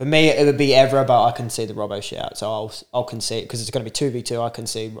 For me, it would be Evra, but I can see the Robbo shout, so I'll concede because it's going to be 2v2. I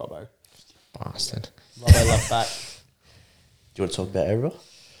concede Robbo. Bastard. Robbo left back. Do you want to talk about Evra?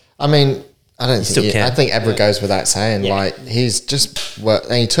 I mean, I think Evra goes without saying. Yeah. Like, he's just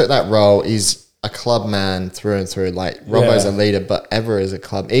and he took that role. He's a club man through and through. Like, Robbo's a leader, but Evra is a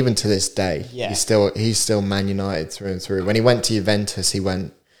club. Even to this day, he's still Man United through and through. When he went to Juventus, he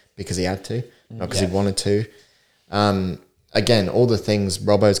went because he had to, not because he wanted to. Again, all the things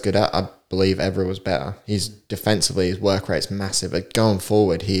Robbo's good at, I believe Evra was better. He's defensively, his work rate's massive. But going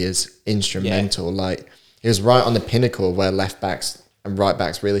forward, he is instrumental. Yeah. Like, he was right on the pinnacle where left backs and right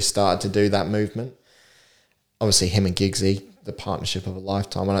backs really started to do that movement. Obviously, him and Giggsy, the partnership of a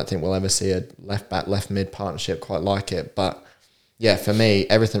lifetime. I don't think we'll ever see a left back, left mid partnership quite like it. But yeah, for me,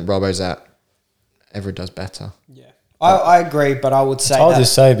 everything Robbo's at, Evra does better. Yeah, I agree, but I would say it's hard to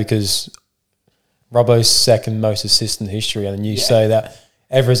say because Robbo's second most assists in history, and you say that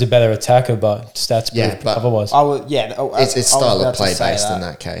Evra's a better attacker, but stats prove otherwise. It's style of play based in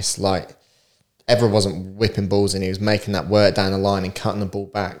that case. Like, Evra wasn't whipping balls in; he was making that work down the line and cutting the ball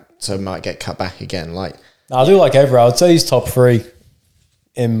back, so it might get cut back again. Like, I do like Evra. I would say he's top 3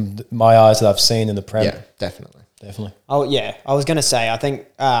 in my eyes that I've seen in the Prem. Yeah, definitely. Oh yeah, I was going to say I think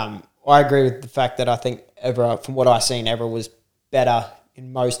I agree with the fact that I think Evra, from what I've seen, Evra was better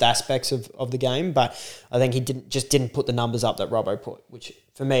in most aspects of the game, but I think he didn't put the numbers up that Robbo put, which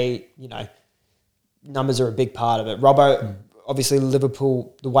for me, numbers are a big part of it. Robbo, obviously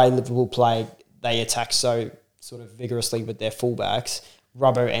Liverpool, the way Liverpool play, they attack so sort of vigorously with their fullbacks.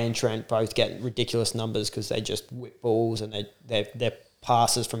 Robbo and Trent both get ridiculous numbers because they just whip balls and their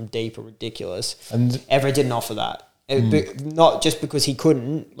passes from deep are ridiculous. And Evra didn't offer that. Not just because he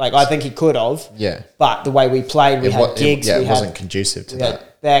couldn't, like I think he could have. Yeah. But the way we played, we had Giggs. It wasn't conducive to that. We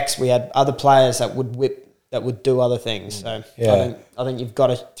had Bex, we had other players that would whip, that would do other things. So I think you've got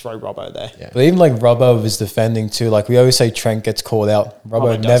to throw Robbo there. Yeah. But even like Robbo with his defending too, like we always say Trent gets caught out.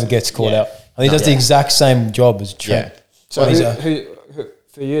 Robbo never gets caught out. And he does the exact same job as Trent. Yeah. So who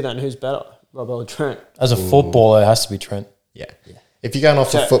for you then, who's better, Robbo or Trent? As a footballer, it has to be Trent. Yeah. If you're going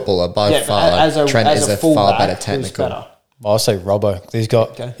off a footballer, by far, Trent is a far better technical. Well, I'll say Robbo. He's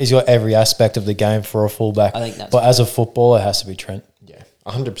got every aspect of the game for a fullback. I think that's but as a footballer, it has to be Trent. Yeah,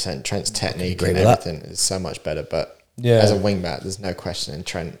 100%. Trent's technique and everything is so much better. But as a wingback, there's no question. And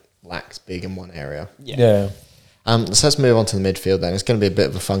Trent lacks big in one area. Yeah. So let's move on to the midfield then. It's going to be a bit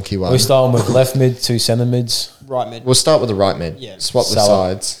of a funky one. We're starting with left mid, 2 centre mids. Right mid. We'll start with the right mid. Yeah. Swap the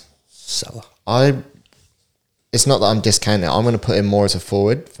sides. Salah. It's not that I'm discounting it. I'm going to put him more as a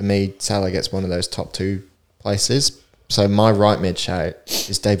forward. For me, Salah gets one of those top 2 places. So my right mid shout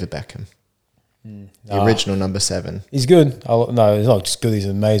is David Beckham. The original number 7. He's good. No, he's not just good. He's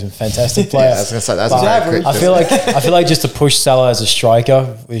an amazing, fantastic player. I was going to say, that's a very quick. I feel like just to push Salah as a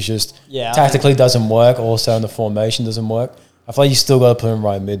striker is just tactically doesn't work. Also, in the formation doesn't work. I feel like you still got to put him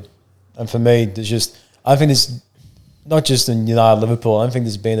right mid. And for me, I think it's not just in United, Liverpool. I don't think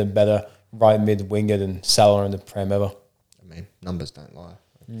there's been a better right mid winger than Salah in the Prem ever. I mean, numbers don't lie.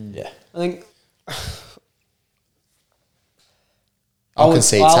 Yeah, I think I'll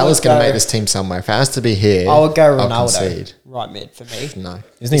concede. Salah's going to make this team somewhere. If it has to be here, I would go Ronaldo right mid for me. No,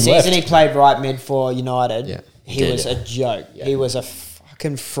 the season he played right mid for United, he was a joke. Yeah. He was a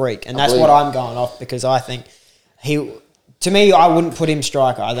fucking freak, and that's what I'm going off because I think to me, I wouldn't put him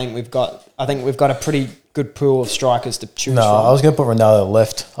striker. I think we've got a pretty good pool of strikers to choose No, from. I was going to put Ronaldo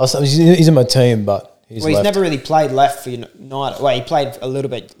left. He's in my team, but he's Well, left. he's never really played left for United. Well, he played a little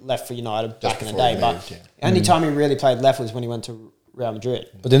bit left for United back in the before day, he but moved, yeah. the only time he really played left was when he went to Real Madrid.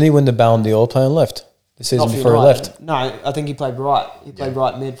 But didn't he win the Ballon d'Or playing left the season Not for before he United. left? No, I think he played right. He played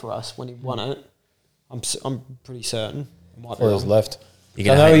right mid for us when he won it. I'm pretty certain. I might be Or he was wrong. left.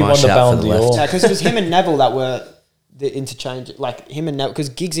 You're I going to know hate he my won the shout Ballon for the d'Or. left. No, because it was him and Neville that were the interchange. Like him and Neville, because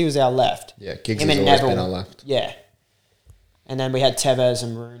Giggsy was our left. Yeah, Giggs Him has and always Neville, been our left. Yeah, and then we had Tevez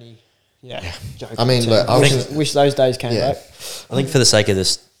and Rooney. Yeah, joking I mean, too. look, I wish those days came Yeah. back. I think for the sake of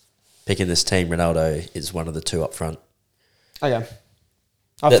this picking this team, Ronaldo is one of the two up front. Okay,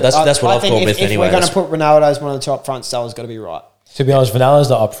 That's what I've think gone with if anyway. we're going to That's- put Ronaldo as one of the top front, Salah's got to be right. To be honest, Ronaldo's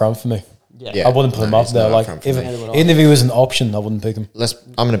not up front for me. Yeah. I wouldn't put him No, up he's there. not up Like, front for if, me. Neither would I. even if he was an option, I wouldn't pick him. I'm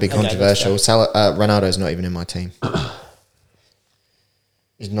going to be controversial. let's Ronaldo's not even in my team.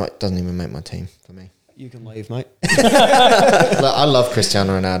 Doesn't even make my team for me. You can leave, mate. Look, I love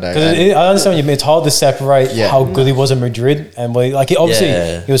Cristiano Ronaldo. Because and- I understand what you mean. It's hard to separate Yeah. how good he was in Madrid and obviously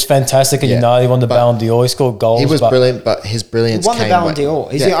Yeah. he was fantastic at Yeah. United. He won the But Ballon d'Or. He scored goals. he was but brilliant, but his He brilliance won the came Ballon by- d'Or.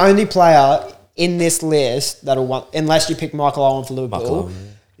 He's Yeah. the only player in this list that'll won, unless you pick Michael Owen for Liverpool. Michael Owen,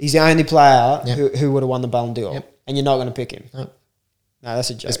 He's the only player Yep. who would have won the Ballon d'Or, Yep. and you're not going to pick him. No. No, that's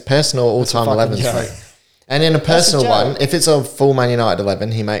a joke. It's personal all-time fucking 11 joke. mate. And in a personal joke. one, if it's a full Man United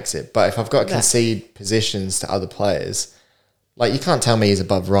 11, he makes it. But if I've got to Nah. concede positions to other players, like you can't tell me he's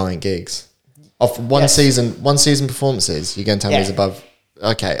above Ryan Giggs. Of one Yes. season performances, you're going to tell me Yeah. he's above.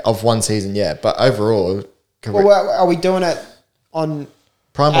 Okay, of one season, yeah. But overall, career, Well, are we doing it on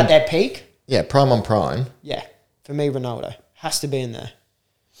prime at on, their peak? yeah, prime on prime. Yeah, for me, Ronaldo has to be in there.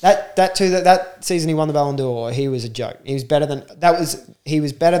 That season he won the Ballon d'Or, he was a joke. He was better than He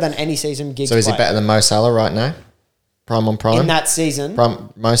was better than any season Giggs So is he played. better than Mo Salah right now? Prime on prime. in that season?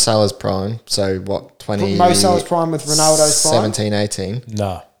 Mo Salah's prime. So what? 20. Mo Salah's prime with Ronaldo's prime? 17, 18.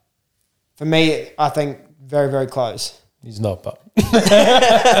 nah, For me, I think very, very close. he's not. But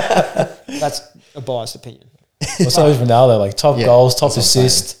That's a biased opinion. so is Ronaldo. Like top Yeah, goals, top that's what I'm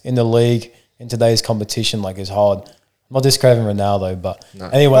assists in the league in today's competition. Like is hard. I'm not discrediting Ronaldo, but No.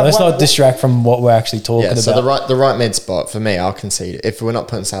 anyway, But let's what- not distract from what we're actually talking Yeah, about. so the right mid spot for me, I'll concede. If we're not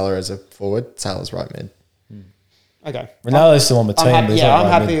putting Salah as a forward, Salah's right mid. Okay. Ronaldo's still on the team. I'm happy, but he's yeah, not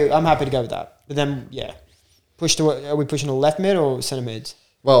I'm right mid. happy. I'm happy to go with that. But then, yeah, are we pushing to left mid or centre mids?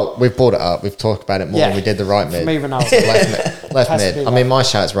 Well, we've brought it up. We've talked about it more Yeah. than we did the right For mid. me, Ronaldo. Left Has to mid. be I left. mean, my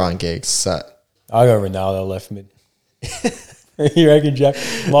shout's Ryan Giggs. So I go Ronaldo left mid. You reckon, Jack?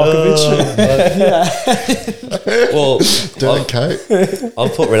 Markovic? Well, Dylan Coate. I'll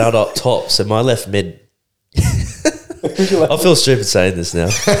put Ronaldo up top, so my left mid. I feel stupid saying this now.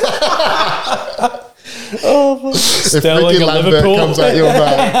 If Sterling Ricky at Lambert Liverpool. comes out your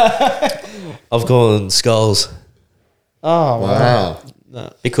back. I've gone Skulls Oh, Wow.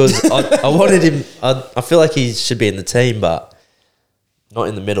 because I wanted him. I feel like he should be in the team, but not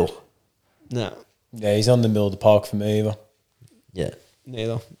in the middle. no, Yeah, he's on the middle of the park for me either. Yeah.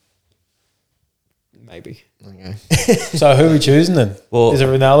 neither. Maybe Okay. So who are we choosing then? Well, is it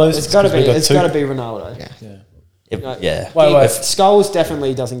Ronaldo's? it's got to be. We've got It's two. got to be Ronaldo. Yeah. Yeah. Wait. Skulls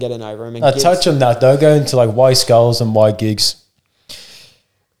definitely doesn't get in over him. And Giggs- Touch on that though. Go into like why Skulls and why Giggs.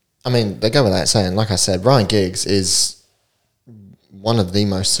 I mean, they go without saying. Like I said, Ryan Giggs is one of the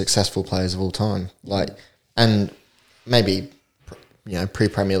most successful players of all time. Like, and maybe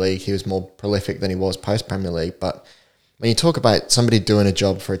pre-Premier League, he was more prolific than he was post-Premier League. But when you talk about somebody doing a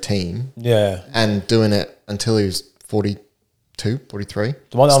job for a team Yeah. and doing it until he was 42, 43.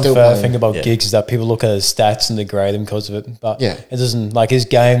 The one still unfair playing- thing about Yeah. Giggs is that people look at his stats and degrade him because of it. But Yeah. it doesn't, like his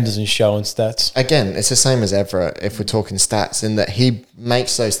game doesn't show in stats. Again, it's the same as Everett if we're talking stats, in that he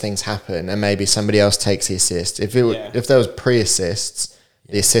makes those things happen and maybe somebody else takes the assist. If if there was pre-assists,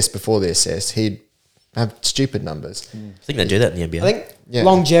 the assist before the assist, he'd have stupid numbers. I think they do that in the NBA. I think Yeah.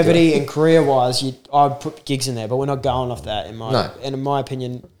 longevity and career wise, I'd put Giggs in there, but we're not going off that. No. In my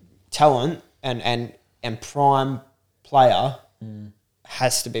opinion, talent and prime player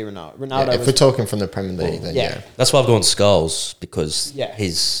has to be Ronaldo. Ronaldo. Yeah, if was- we're talking from the Premier League, then Yeah. yeah. That's why I've gone Skulls because Yeah.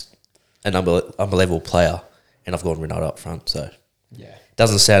 he's an unbelievable player, and I've gone Ronaldo up front. So yeah. it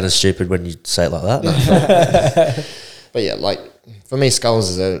doesn't sound as stupid when you say it like that. But yeah, like for me,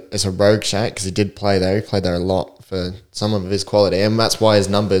 Skulls is a rogue shout because he did play there. He played there a lot for someone of his quality, and that's why his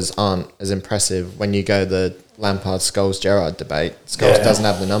numbers aren't as impressive when you go the Lampard, Scholes, Gerrard debate. Scholes doesn't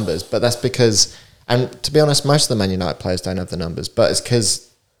have the numbers, but that's because, and to be honest, most of the Man United players don't have the numbers, but it's because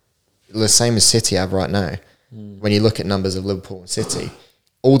the same as City have right now. When you look at numbers of Liverpool and City,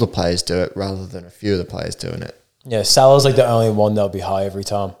 all the players do it rather than a few of the players doing it. Yeah, Salah's like the only one that'll be high every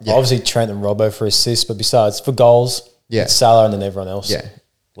time. Yeah. Obviously Trent and Robbo for assists, but besides for goals, Yeah. it's Salah and then everyone else. Yeah.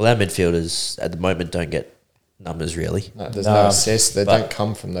 Well, our midfielders at the moment don't get numbers really. No, there's No. no assists. They But- don't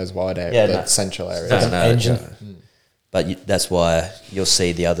come from those wide areas, Yeah, the no. central areas. No, engine. yeah. But that's why you'll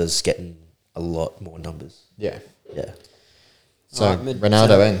see the others getting a lot more numbers. Yeah. Yeah. So Alright, Ronaldo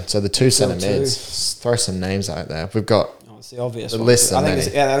centre- in. So the two centre midfield mids. Throw some names out there. We've got Oh, it's the obvious The one. list I of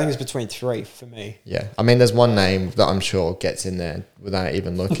think many. I think it's between 3 for me. yeah. I mean, there's one name that I'm sure gets in there without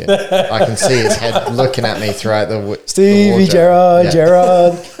even looking. I can see his head looking at me throughout the Stevie wardrobe. Gerrard, Yeah.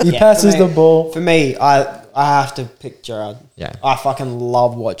 Gerrard. He Yeah, passes for me- the ball. For me, I have to pick Gerrard. Yeah. I fucking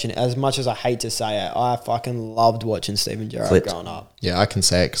love watching it. As much as I hate to say it, I fucking loved watching Steven Gerrard Flipped. growing up. Yeah, I can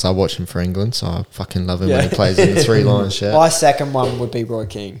say it because I watch him for England, so I fucking love him Yeah. when he plays in the three-line shirt. My second one would be Roy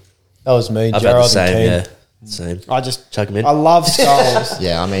King. That was me, I've had Gerrard the same, and Keane. Same. I just Chuck him in. I love Skulls.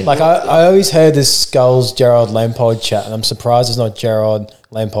 Yeah, I mean, Like I always heard this Skulls Gerrard Lampard chat, and I'm surprised it's not Gerrard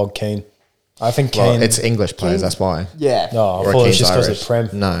Lampard Keane. I think Keane. well, it's English players, that's why. Yeah. no, I Roy thought it was Keane's just because Irish. of Prem.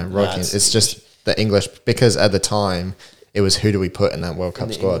 No, Roy No, Keane. it's It's just the English, because at the time, it was who do we put in that World Cup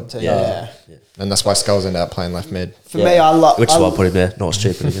The squad. England team, Yeah. yeah. And that's why Skulls ended up playing left mid. For me, I love. Which is why I put him there. Not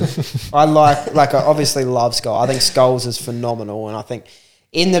stupid again. I like I obviously love Scholes. I think Scholes is phenomenal, and I think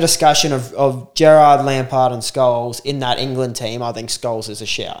in the discussion of Gerrard, Lampard, and Scholes in that England team, I think Scholes is a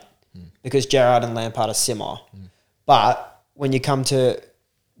shout because Gerrard and Lampard are similar. But when you come to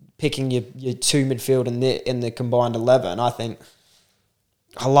picking your two midfield in the combined 11, I think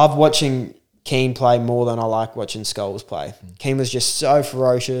I love watching Keane play more than I like watching Scholes play. Keane was just so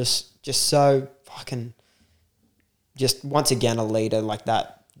ferocious, just so fucking, just once again a leader, like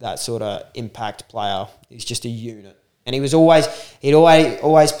that sort of impact player. He's just a unit, and he'd always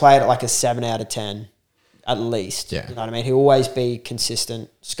play at like a 7 out of 10 at least. Yeah. You know what I mean? He'll always be consistent.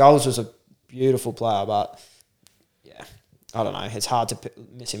 Scholes was a beautiful player, but yeah, I don't know. It's hard to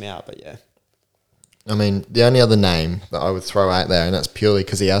miss him out, but yeah. I mean, the only other name that I would throw out there, and that's purely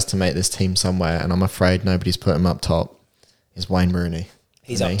because he has to make this team somewhere, and I'm afraid nobody's put him up top, is Wayne Rooney.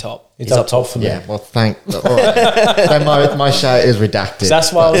 He's for up me. top. He's up top for me. Yeah, well, all right. Then my shout is redacted. So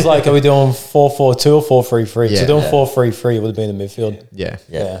that's why I was like, are we doing 4-4-2 or 4-3-3? Yeah. So doing 4-3-3 would have been the midfield. Yeah.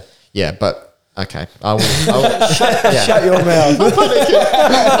 Yeah. Yeah, but okay. I will yeah. Shut your mouth. My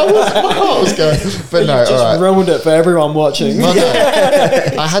heart was going. But no, Just all right. ruined it for everyone watching. Well,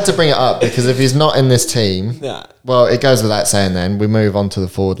 no. I had to bring it up because if he's not in this team, Nah. well, it goes without saying then. We move on to the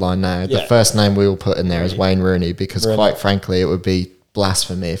forward line now. The Yeah. first name we will put in there is Wayne Rooney because Rooney. quite frankly, it would be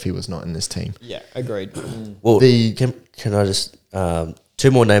blasphemy if he was not in this team. Yeah, agreed. Well, The- can I just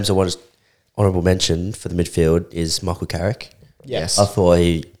two more names I want to honourable mention for the midfield is Michael Carrick. Yes. I thought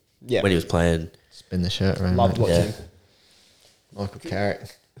he Yeah. when he was playing. Spin the shirt around. Loved mate. watching. Michael Carrick.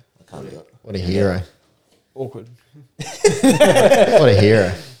 I can't do it. What a hero. Awkward. What a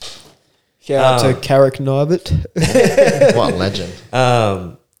hero. Shout out to Carrick Nivett. What a legend.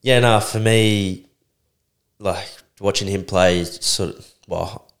 Yeah, no, for me, like watching him play, sort of.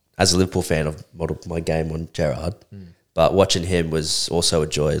 Well, as a Liverpool fan, I've modelled my game on Gerrard, but watching him was also a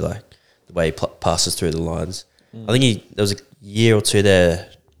joy. Like the way he passes through the lines. I think there was a year or two there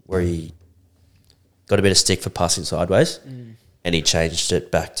where he got a bit of stick for passing sideways, and he changed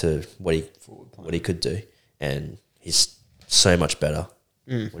it back to what he could do, and he's so much better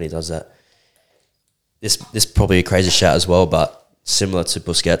when he does that. This probably a crazy shout as well, but similar to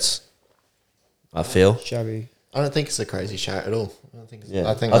Busquets, I feel. Shabby. I don't think it's a crazy shout at all. I think Yeah,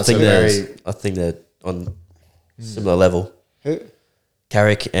 I think that's a very I think they're on similar level. Who?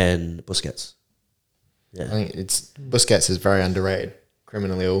 Carrick and Busquets. I think it's Busquets is very underrated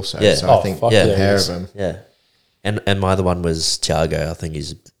criminally also. Yeah. So Oh, I think fuck the yeah, he pair is. of them. Yeah, and my other one was Thiago. I think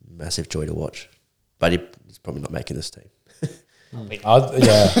he's a massive joy to watch, but he's probably not making this team. It's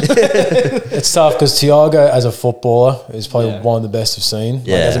tough because Thiago, as a footballer, is probably one of the best I've seen. Like,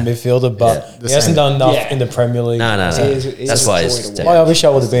 Yeah. as a midfielder, but Yeah. he hasn't done enough Yeah. in the Premier League. No. He's That's a why joy he's to watch. I wish I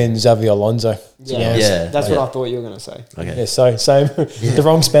would have been Xavi Alonso. Yeah, Yeah. that's Yeah. what I thought you were going to say. Okay. Yeah, so same. The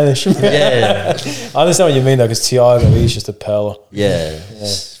wrong Spanish. Yeah. I understand what you mean though, because Thiago, he's just a pearler. Yeah.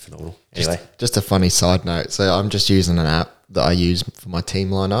 It's phenomenal. Anyway, Just a funny side note. So I'm just using an app that I use for my team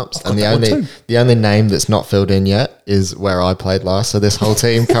lineups, and that one the only name that's not filled in yet is where I played last. So this whole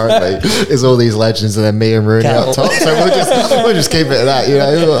team currently is all these legends, and then me and Rooney up top. So we'll just keep it at that. You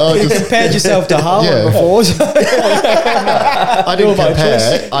know, I'll You just, compared yourself to Haaland Yeah. before. So I didn't my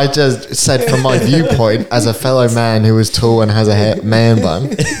compare. I just said from my viewpoint as a fellow man who is tall and has a man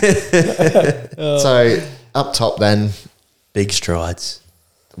bun. So up top, then big strides.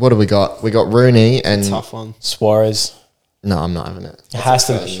 what do we got? We got Rooney and tough one. Suarez. No, I'm not having it. It has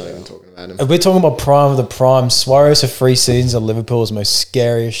to I'm be. not even talking about him. If we're talking about prime of the prime, Suarez for 3 seasons at Liverpool is the most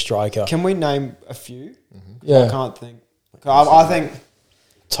scariest striker. Can we name a few? Yeah. I can't think. I think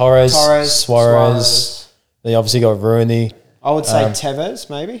Torres, Suarez. Then you obviously got Rooney, I would say Tevez,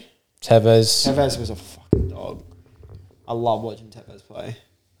 maybe. Tevez. Tevez was a fucking dog. I love watching Tevez play.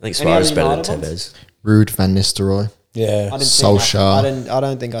 I think Any Suarez is other better than United ones? Tevez. Rude Van Nistelrooy. Yeah. I didn't see enough. Solskjaer. I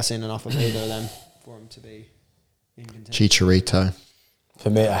don't think I've seen enough of either of them for him to be in contention. Chicharito. For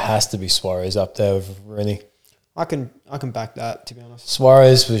me, it has to be Suarez up there with Rooney. I can back that, to be honest.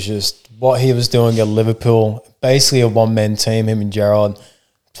 Suarez was just what he was doing at Liverpool. Basically a one-man team, him and Gerrard,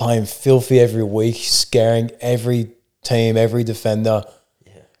 playing filthy every week, scaring every team, every defender.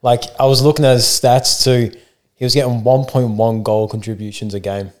 Yeah. Like, I was looking at his stats too. He was getting 1.1 goal contributions a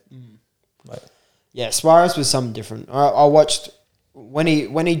game. Like, Yeah, Suarez was something different. I watched when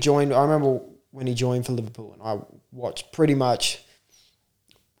he joined. I remember when he joined for Liverpool, and I watched pretty much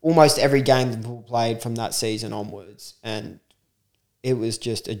almost every game Liverpool played from that season onwards, and it was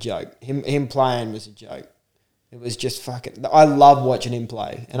just a joke. Him playing was a joke. It was just fucking. I love watching him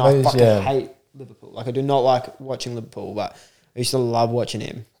play, and I fucking hate Liverpool. Like, I do not like watching Liverpool, but I used to love watching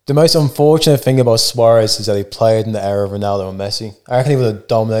him. the most unfortunate thing about Suarez is that he played in the era of Ronaldo and Messi. I reckon he would have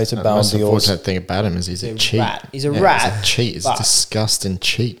dominated The Ballon most d'Ors. unfortunate thing about him is he's a cheat. Rat. He's a rat. He's a cheat. He's a but disgusting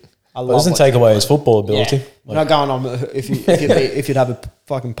cheat. I But it love doesn't watching take him away play. his football ability. Yeah. We're not going on if you'd have a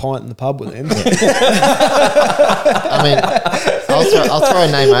fucking pint in the pub with him. I mean, I'll throw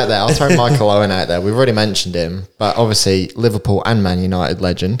a name out there. I'll throw Michael Owen out there. We've already mentioned him, but obviously Liverpool and Man United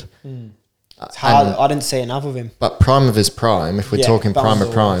legend. It's hard. I didn't see enough of him. But prime of his prime, if we're Yeah, talking Ballon prime of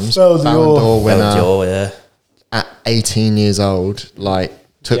d'Or. primes, Ballon Ballon d'Or. d'Or winner Ballon d'Or, yeah. at 18 years old, like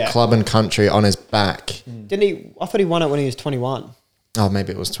took Yeah. club and country on his back. Didn't he? I thought he won it when he was 21. Oh,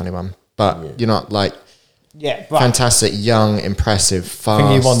 maybe it was 21. But you're not like Yeah, but fantastic, young, impressive, I fast.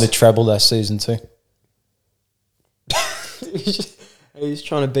 think he won the treble that season too. he's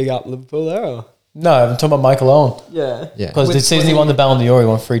trying to big up Liverpool there. Or? No, I'm talking about Michael Owen. Yeah. Yeah. Because Was- the season was he he- won the Ballon d'Or, he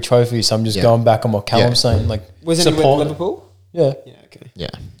won 3 trophies. So I'm just Yeah. going back on what Callum's Yeah. saying. Like, Wasn't he with support- Liverpool? Yeah. Yeah. Okay. Yeah.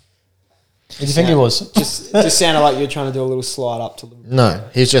 What do you think he was? Just sounded like you're trying to do a little slide up to Liverpool. No,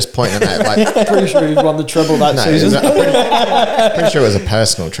 he's just pointing out like Pretty sure he won the treble that no, season. pretty sure it was a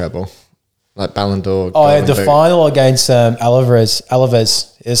personal treble, like Ballon d'Or. Oh, yeah, Golden the Boot. final against Alaves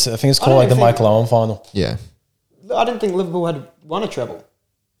is, I think it's called don't like the think- Michael Owen final. Yeah, I didn't think Liverpool had won a treble.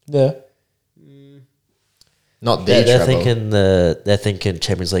 Yeah. not the They're treble. they're thinking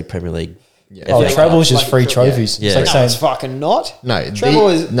Champions League, Premier League. Yeah. Oh, FA Cup. treble's just Like, 3 yeah. trophies. Yeah. It's like No, saying, it's fucking not. No, Treble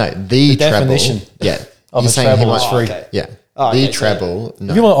is- the treble. definition Yeah, of You're a saying treble he is won- Oh, 3. okay. Yeah, Oh, the okay, so- treble.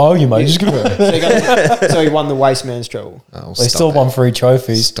 No, If you want to argue, mate, just give it. So he won the waste man's treble. Oh, They stop still it. won 3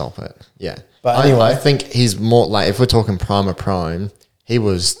 trophies. Stop it. Yeah. But anyway. I think he's more like, if we're talking prime of prime, he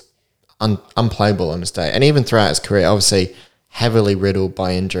was unplayable on his day. And even throughout his career, obviously heavily riddled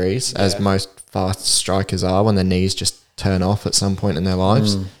by injuries, as most fast strikers are when their knees just turn off at some point in their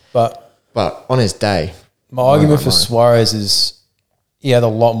lives. But But on his day, my argument for mind. Suarez is he had a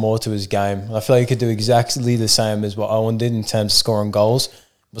lot more to his game. And I feel like he could do exactly the same as what Owen did in terms of scoring goals.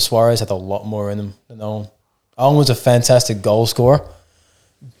 But Suarez had a lot more in him than Owen. Owen was a fantastic goal scorer,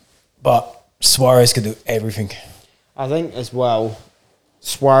 but Suarez could do everything. I think as well,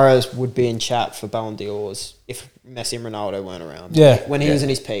 Suarez would be in chat for Ballon d'Ors if Messi and Ronaldo weren't around. Yeah. When he was in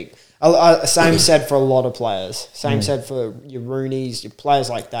his peak. Same said for a lot of players. Same said for your Rooneys, your players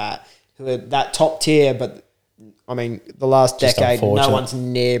like that, who are that top tier, but I mean, the last Just decade, no unfortunate. one's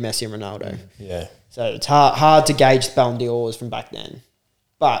near Messi and Ronaldo. Yeah. So it's hard to gauge Ballon d'Ors from back then.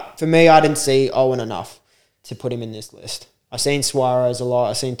 But for me, I didn't see Owen enough to put him in this list. I've seen Suarez a lot.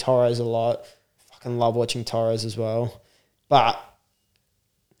 I've seen Torres a lot. Fucking love watching Torres as well. But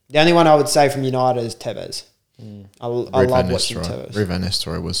the only one I would say from United is Tevez. I love watching Tevez. Ruud Van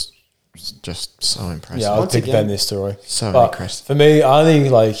Nistelrooy was just so impressive. Yeah, I'll Once pick again- Ben this story. So But impressive. for me, I think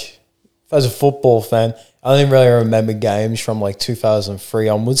like as a football fan, I don't really remember games from like 2003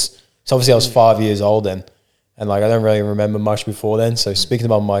 onwards. So obviously I was 5 years old then, and like I don't really remember much before then. So speaking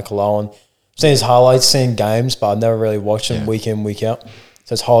about Michael Owen, I've seen his highlights, seen games, but I've never really watched him week in, week out.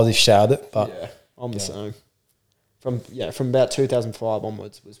 So it's hard to shout it, but Yeah, I'm the same. From about 2005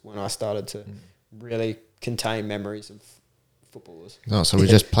 onwards was when I started to really contain memories of footballers. No, so we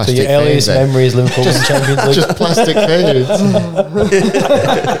just so plastic your earliest foods then. memory is Liverpool in Champions League. Just plastic foods.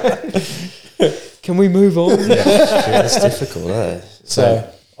 Can we move on? Yeah, it's difficult, eh?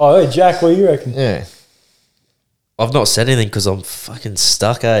 So, oh, hey, Jack, what do you reckon? Yeah. I've not said anything because I'm fucking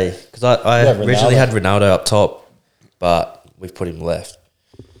stuck, eh? Because I Yeah, originally Ronaldo. had Ronaldo up top, but we've put him left.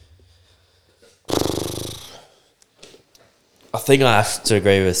 I think I have to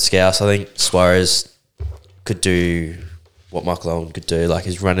agree with Scouse. I think Suarez could do what Michael Owen could do. Like,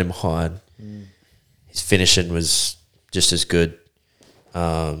 his running behind, his finishing was just as good.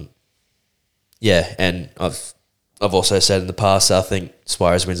 Yeah, and I've also said in the past that I think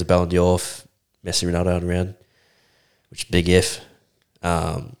Suarez wins the Ballon d'Or if Messi, Ronaldo on around, which is a big if.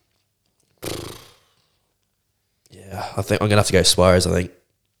 Yeah, I think I'm gonna have to go Suarez. I think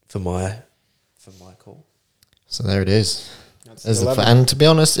for my call. So there it is. That's 11. And to be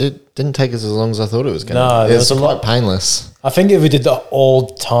honest, it didn't take us as long as I thought it was going to. No, It there was was a quite lot- painless. I think if we did the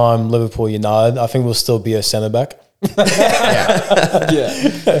all-time Liverpool United, I think we'll still be a centre back. Yeah.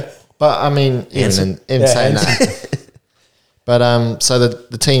 But I mean, even in saying that. But so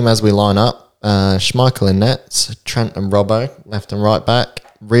the team as we line up, Schmeichel in nets, Trent and Robbo left and right back,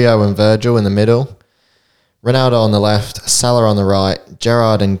 Rio and Virgil in the middle, Ronaldo on the left, Salah on the right,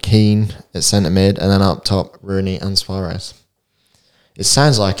 Gerrard and Keane at centre mid, and then up top Rooney and Suarez. It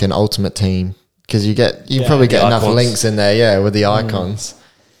sounds like an ultimate team because you probably get enough icons. links in there, with the icons.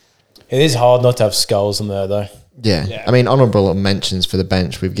 It is hard not to have skulls in there, though. Yeah. I mean, honourable mentions for the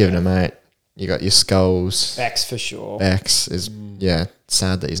bench. We've given them out. You got your Skulls. Bex for sure. Bex is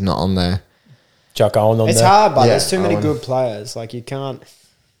sad that he's not on there. Chuck Owen on It's there. hard, but Yeah, there's too many Owen. good players. Like, you can't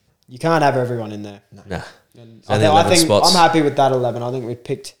have everyone in there. Nah. And Only I 11 think spots. I'm happy with that 11. I think we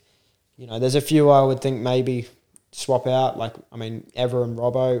picked. There's a few I would think maybe swap out. Like, I mean, Ever and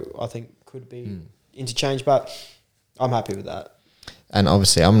Robbo, I think could be interchanged, but I'm happy with that. And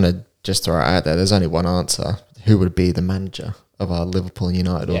obviously, I'm going to just throw it out there. There's only one answer. Who would be the manager of our Liverpool and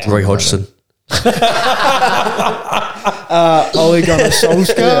United? Yeah. Roy Hodgson. Ole Gunnar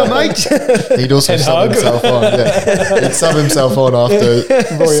Solskjaer, mate. He'd also Ten sub Hag. himself on. Yeah. He'd sub himself on after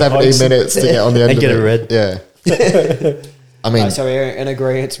 70 Hodgson. minutes to get on the end And of get it. a red. Yeah. I mean, So we're in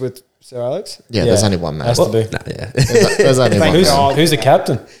agreement with Sir Alex? there's only one man. Has to be. Nah, yeah. There's only Thank one God. man. Who's the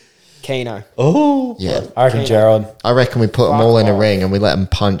captain? Keno. Oh. Yeah. I reckon Kane. Gerrard. I reckon we put them all in a off. ring and we let them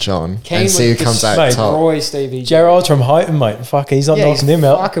punch on Kane and see who would comes out Mate, top. Roy Stevie. Gerrard's from Highton, mate. Fuck, he's not knocking him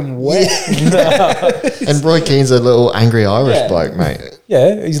out. Fucking wet. And Roy Keane's a little angry Irish Yeah. bloke, mate.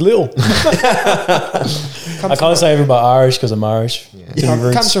 Yeah, he's little. I can't say everything about Irish because I'm Irish.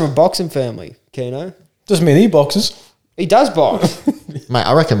 Comes from a boxing family, Keno. Doesn't mean he boxes. He does box. Mate,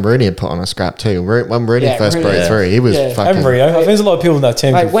 I reckon Rooney had put on a scrap too. When Rooney Yeah, first Rooney, broke yeah. through, he was Yeah. fucking... And Rio. I think there's a lot of people in that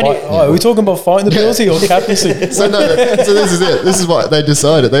team. Mate, can when fight. he- Are we talking about fighting ability or captaincy? So this is it. This is what they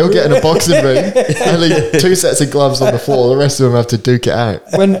decided. They all get in a boxing ring. Only 2 sets of gloves on the floor. The rest of them have to duke it out.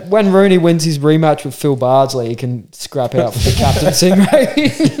 when Rooney wins his rematch with Phil Bardsley, he can scrap out for the captaincy,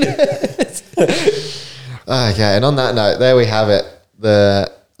 mate. Okay, and on that note, there we have it.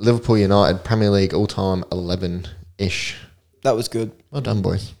 The Liverpool United Premier League all-time 11-ish. That was good. Well done,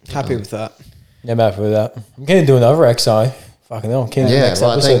 boys. Happy with that. Yeah, I'm happy with that. I'm going to do another XI. Fucking hell. I'm keen to Yeah, next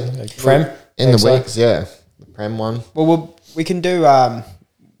well, I episode. think- Like, Prem. In the XI. weeks, yeah. The Prem one. Well, we can do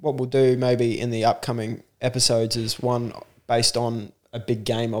what we'll do maybe in the upcoming episodes is one based on a big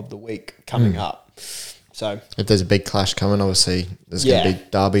game of the week coming up. So If there's a big clash coming, obviously, there's going to be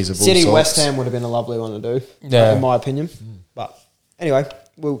derbies of all City sorts. West Ham would have been a lovely one to do, Yeah. in my opinion. But anyway,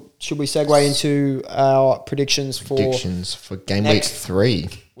 should we segue into our predictions for Predictions for game next- week 3.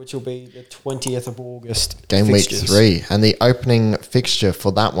 which will be the 20th of August? Game fixtures. week 3. And the opening fixture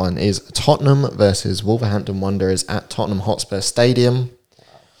for that one is Tottenham versus Wolverhampton Wanderers at Tottenham Hotspur Stadium.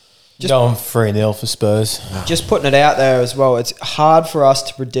 Going 3-0 for Spurs. Just putting it out there as well. It's hard for us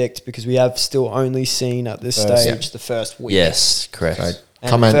to predict because we have still only seen at this First. stage the first week. Yes, correct. So And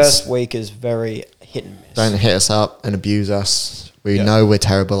comments, the first week is very hit and miss. don't hit us up and abuse us. We know we're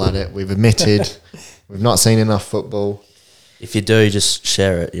terrible at it. We've admitted we've not seen enough football. If you do, just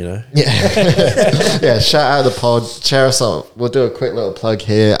share it, Yeah. Yeah, shout out the pod. Share us on. We'll do a quick little plug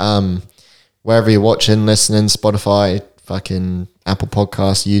here. Wherever you're watching, listening, Spotify, fucking Apple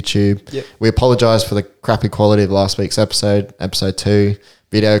Podcasts, YouTube. Yep. We apologise for the crappy quality of last week's episode 2.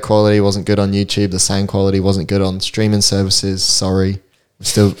 Video quality wasn't good on YouTube. The sound quality wasn't good on streaming services. Sorry. We're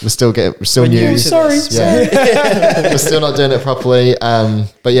still We're new. new to Sorry. this. Yeah. We're still not doing it properly.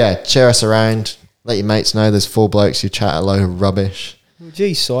 But yeah, share us around. Let your mates know there's 4 blokes who chat a load of rubbish. Oh,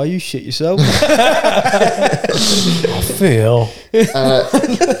 gee, Si, you shit yourself. Phil.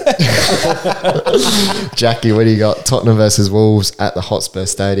 Jackie, what do you got? Tottenham versus Wolves at the Hotspur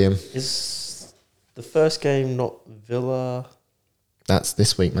Stadium. Is the first game not Villa? That's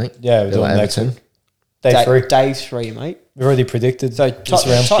this week, mate. Yeah, we're Villa doing next Everton. week. Day 3. Day 3, mate. We've already predicted. So this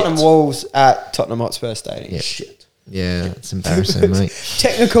round. Tottenham Wolves at Tottenham Hotspur Stadium. Yeah. Shit. Yeah, it's embarrassing, mate.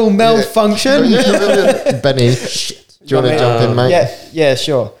 Technical malfunction. Benny, do you want to jump in, mate? Yeah,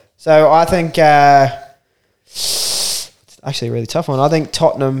 sure. So I think what's actually a really tough one. I think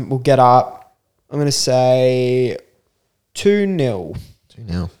Tottenham will get up. I'm going to say 2-0.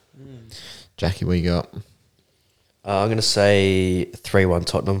 2-0. Jackie, what you got? I'm going to say 3-1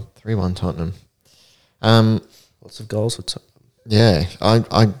 Tottenham. 3-1 Tottenham. Lots of goals for Tottenham. Yeah,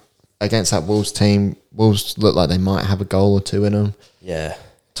 I against that Wolves team, Wolves look like they might have a goal or two in them. Yeah.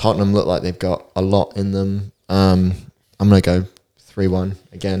 Tottenham look like they've got a lot in them. I'm going to go 3-1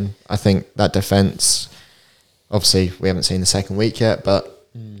 again. I think that defence, obviously we haven't seen the second week yet, but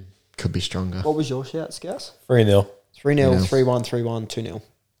could be stronger. What was your shout, Scouse? 3-0. 3-0, 3-1, 3-1, 2-0.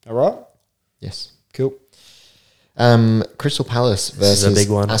 All right? Yes. Cool. Crystal Palace This is a versus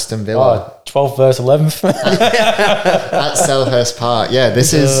big one. Aston Villa 12th versus 11th. at Selhurst Park. Yeah,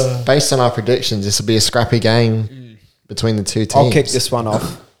 this is based on our predictions. This will be a scrappy game between the two teams. I'll kick this one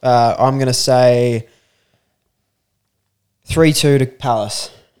off. I'm going to say 3-2 to Palace.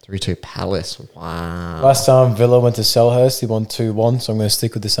 3-2 Palace. Wow. Last time Villa went to Selhurst, he won 2-1, so I'm going to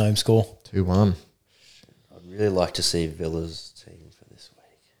stick with the same score. 2-1. I'd really like to see Villa's team for this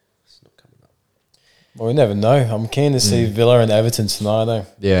week. It's not coming up. Well, we never know. I'm keen to see Villa and Everton tonight, though.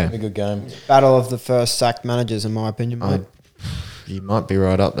 Yeah. Be a good game. Battle of the first sacked managers, in my opinion, mate. You might be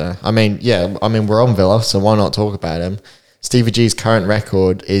right up there. I mean, yeah, we're on Villa, so why not talk about him? Stevie G's current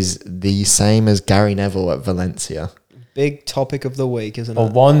record is the same as Gary Neville at Valencia. Big topic of the week, isn't Well,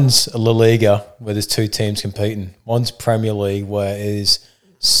 it? one's La Liga, where there's two teams competing. One's Premier League, where it is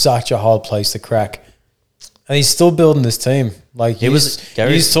such a hard place to crack. And he's still building this team. Like, you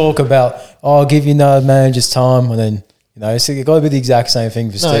talk about, I'll give you no manager's time, and then, it's got to be the exact same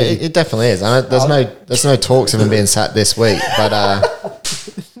thing for No, Steve. it definitely is. I know there's no talks of him being sacked this week, but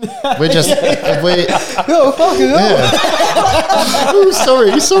we're just Oh, fucking hell. oh,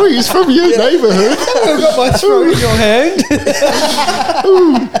 sorry, he's from your neighbourhood. I've got my throat in your hand.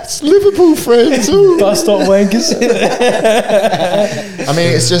 It's Liverpool friends. Bust up wankers. I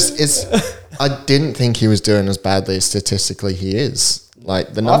mean, it's. I didn't think he was doing as badly as statistically he is.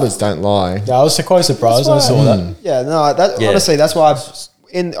 Like, the numbers don't lie. Yeah, I was quite surprised when I saw that. Yeah, no, honestly, that's why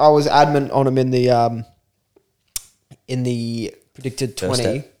I was adamant on him in the predicted 20.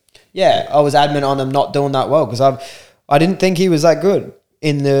 First Yeah, I was adamant on him not doing that well because I didn't think he was that good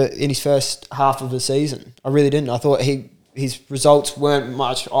in his first half of the season. I really didn't. I thought his results weren't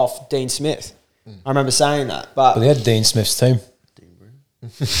much off Dean Smith. I remember saying that, But they had Dean Smith's team.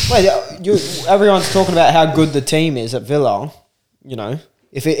 wait, everyone's talking about how good the team is at Villa.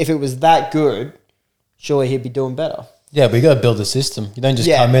 If it was that good, surely he'd be doing better. Yeah, but you got to build a system. You don't just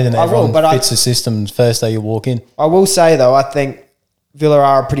Yeah, come in and I will, everyone but fits the system the first day you walk in. I will say though, I think Villa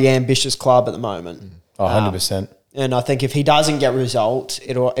are a pretty ambitious club at the moment. Oh, 100%. And I think if he doesn't get results,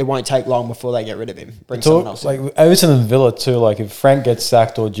 it won't take long before they get rid of him. Bring someone else in. Like Everton and Villa too. Like if Frank gets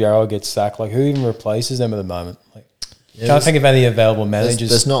sacked or Gerrard gets sacked, like who even replaces them at the moment? Like, can't think of any available managers.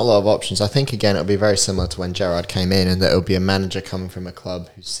 There's not a lot of options. I think, again, it'll be very similar to when Gerrard came in, and that it'll be a manager coming from a club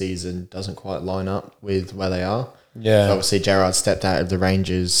whose season doesn't quite line up with where they are. Yeah. So obviously, Gerrard stepped out of the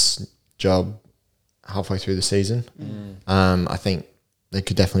Rangers job halfway through the season. I think there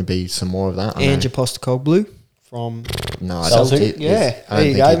could definitely be some more of that. Ange Postecoglou from No, I Celtic? don't. Yeah, I there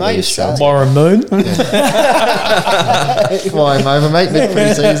you don't go, think mate. he'd leave Celtic. Warren Moon. Fly him over, mate,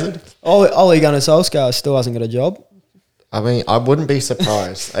 mid-pre-season. Ole Gunnar Solskjaer still hasn't got a job. I mean, I wouldn't be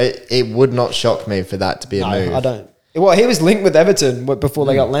surprised. It would not shock me for that to be a move. No, I don't. Well, he was linked with Everton before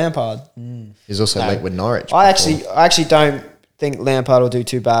they got Lampard. He's also linked with Norwich. I before. actually don't think Lampard will do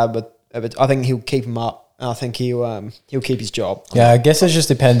too bad with Everton. I think he'll keep him up. And I think he'll keep his job. Yeah, I guess it just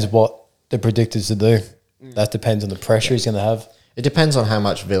depends what the predictors to do. That depends on the pressure he's going to have. It depends on how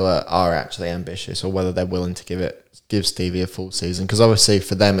much Villa are actually ambitious or whether they're willing to give Stevie a full season. Because obviously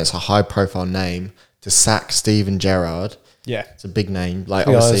for them, it's a high-profile name to sack Steven Gerrard. Yeah. It's a big name. Like,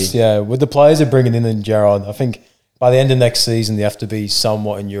 To be obviously, honest, yeah, with the players they're bringing in Gerrard, I think by the end of next season they have to be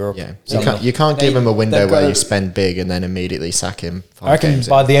somewhat in Europe. yeah, Somewhere. you can't give him a window they've where got you to- spend big and then immediately sack him. I reckon games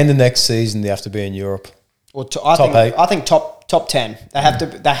by in. the end of next season they have to be in Europe. Or Top eight. I think top 10. They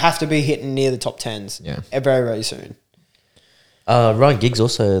have to be hitting near the top 10s. Yeah. Very, very soon. Ryan Giggs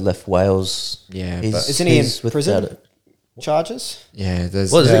also left Wales. Yeah, He's- but- Isn't he in he's without prison? it. Charges? Yeah, What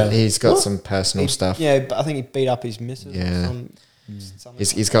is it? he's got What? some personal stuff. Yeah, but I think he beat up his missus. Yeah. Something.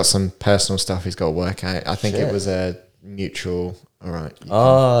 He's got some personal stuff he's got to work out. I think Shit. it was a mutual. All right.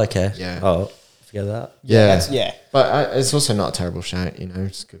 Oh, okay. Yeah. Oh, forget that. Yeah. Yeah. But it's also not a terrible shout.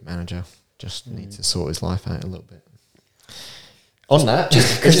 He's a good manager. Just needs to sort his life out a little bit. On that,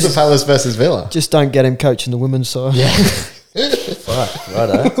 Crystal Palace versus Villa. Just don't get him coaching the women's side. Yeah. Right,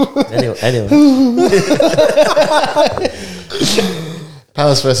 righto. Anyway.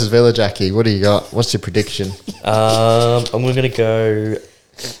 Palace versus Villa, Jackie. What do you got? What's your prediction? I'm gonna go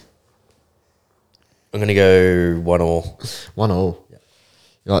 1-1. 1-1. Yeah.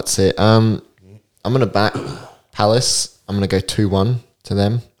 You like to see it. I'm gonna back Palace. I'm gonna go 2-1 to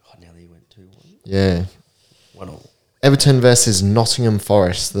them. Oh, nearly went 2-1. Yeah. 1-1. Everton versus Nottingham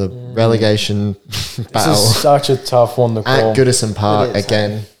Forest, the relegation battle This is such a tough one to call. at Goodison Park It is,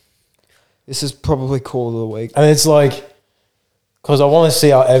 again. This is probably call of the week. And it's like, because I want to see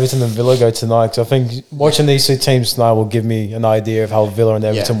how Everton and Villa go tonight. Because I think watching these two teams tonight will give me an idea of how Villa and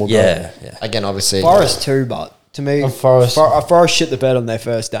Everton will go. Yeah. Again, obviously, Forest too, but to me, And Forest. Forest shit the bed on their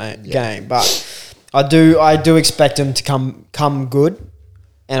first game. But I do expect them to come good,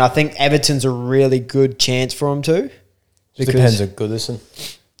 and I think Everton's a really good chance for them too. It depends on Goodison.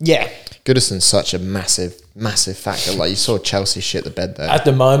 Yeah, Goodison's such a massive factor. Like you saw Chelsea shit the bed there. At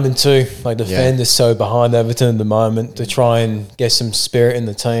the moment too, like the fans are so behind Everton at the moment to try and get some spirit in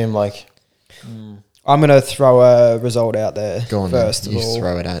the team. Like, I'm gonna throw a result out there. Go on, first then. of You all.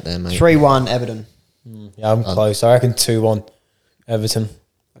 throw it out there, mate. 3-1 Everton. yeah, I'm close. I reckon 2-1 Everton.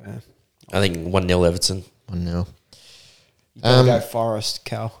 I think 1-0 Everton. 1-0. You gotta go Forest,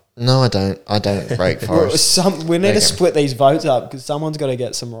 Cal. No, I don't. I don't break Well, Forest. we need Okay. to split these votes up because someone's got to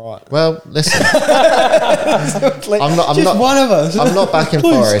get some right. Well, listen, I'm not- Just one of us. I'm not backing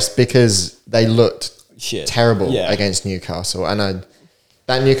Forest because they looked Shit. terrible Yeah. against Newcastle. And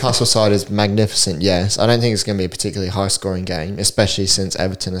that Newcastle side is magnificent, yes. I don't think it's going to be a particularly high-scoring game, especially since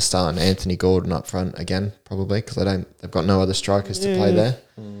Everton are starting Anthony Gordon up front again, probably, because they've got no other strikers to play there.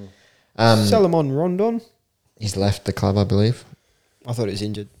 Solomon Rondon. He's left the club, I believe. I thought he was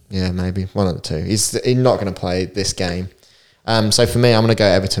injured. Yeah, maybe. One of the two. He's not going to play this game. So for me, I'm going to go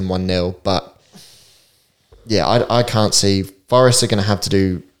Everton 1-0. But, yeah, I can't see... Forest are going to have to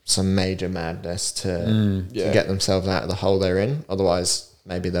do some major madness to get themselves out of the hole they're in. Otherwise,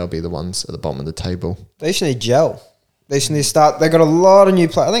 maybe they'll be the ones at the bottom of the table. They just need gel. They just need to start. They got a lot of new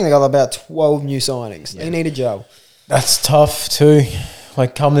players. I think they got about 12 new signings. They need a gel. That's tough too.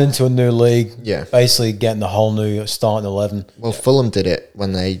 Like coming into a new league, basically getting the whole new starting 11. Well, Fulham did it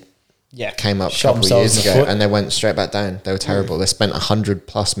when they came up a couple of years ago and they went straight back down. They were terrible. They spent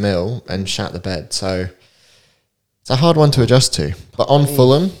 100+ mil and shat the bed. So it's a hard one to adjust to. But on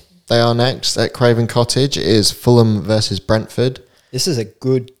Fulham, they are next at Craven Cottage. It is Fulham versus Brentford. This is a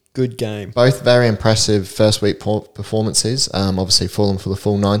good game. Both very impressive first week performances. Obviously, Fulham for the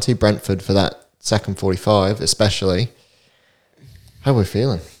full 90, Brentford for that second 45, especially. How are we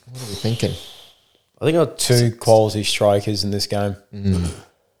feeling? What are we thinking? I think I'll Two quality strikers in this game.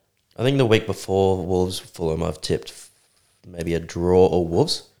 I think the week before Wolves Fulham, I've tipped maybe a draw or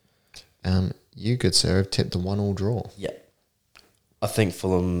Wolves. You, good sir, have tipped a 1-1 draw. Yeah. I think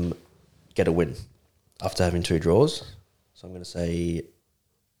Fulham get a win after having two draws. So I'm going to say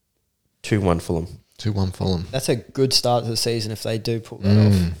 2-1 Fulham. 2-1 Fulham. That's a good start to the season if they do pull that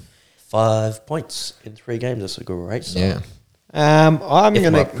off. 5 points in 3 games. That's a great start. Yeah. I'm If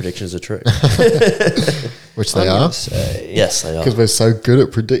going my to... predictions are true. Which they are. Yes, they are. Because we're so good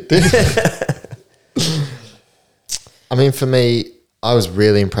at predicting. I mean, for me, I was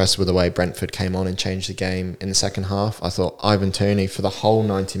really impressed with the way Brentford came on and changed the game in the second half. I thought Ivan Toney for the whole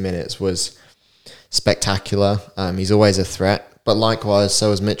 90 minutes was spectacular. He's always a threat. But likewise, so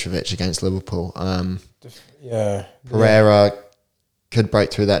was Mitrovic against Liverpool. Pereira could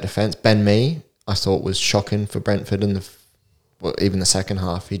break through that defence. Ben Mee, I thought, was shocking for Brentford in even the second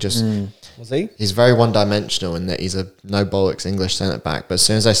half. He just... Was he? He's very one-dimensional in that he's a no-bollocks English centre-back. But as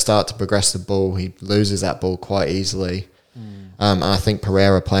soon as they start to progress the ball, he loses that ball quite easily. And I think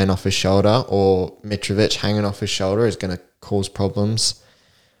Pereira playing off his shoulder or Mitrovic hanging off his shoulder is going to cause problems.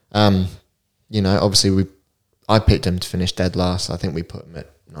 Obviously, I picked him to finish dead last. I think we put him at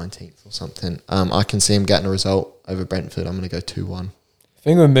 19th or something. I can see him getting a result over Brentford. I'm going to go 2-1. The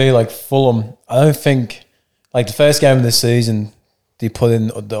thing with me, like Fulham, I don't think, like the first game of the season, they put in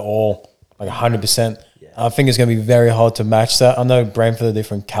the all, like 100%. I think it's going to be very hard to match that. I know Brentford are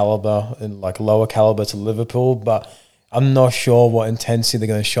different caliber and like lower caliber to Liverpool, but I'm not sure what intensity they're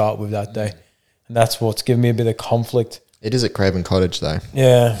going to show up with that day. And that's what's giving me a bit of conflict. It is at Craven Cottage, though.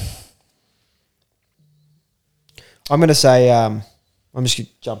 Yeah. I'm going to say... I'm just going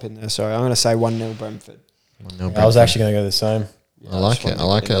to jump in there, sorry. I'm going to say 1-0 Brentford. 1-0 I was actually going to go the same. I like it. I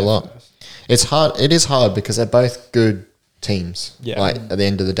like it a lot. It's hard. It is hard because they're both good teams. Yeah. Like at the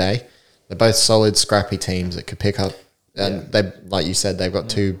end of the day, they're both solid, scrappy teams that could pick up. And they, like you said, they've got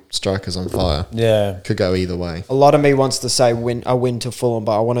two strikers on fire. Yeah. Could go either way. A lot of me wants to say a win to Fulham,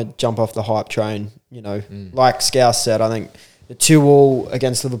 but I want to jump off the hype train. Like Scouse said, I think the 2-2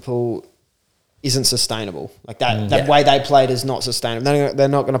 against Liverpool isn't sustainable. Like that way they played is not sustainable. They're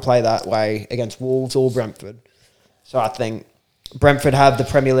not going to play that way against Wolves or Brentford. So I think Brentford have the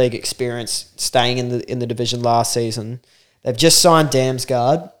Premier League experience staying in the division last season. They've just signed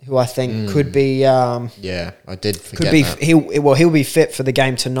Damsgaard, who I think could be. Yeah, I did forget could be that. he'll be fit for the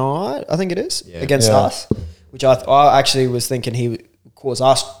game tonight. I think it is against us, which I actually was thinking he would cause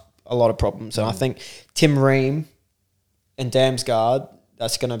us a lot of problems. And I think Tim Ream and Damsgaard,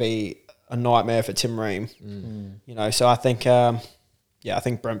 that's going to be a nightmare for Tim Ream. You know, so I think I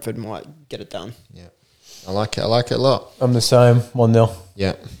think Brentford might get it done. Yeah, I like it a lot. I'm the same, 1-0.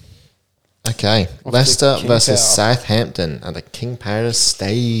 Yeah. Okay, Off Leicester to King versus Power. Southampton at the King Power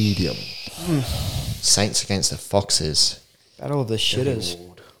Stadium. Saints against the Foxes. Battle of the shitters.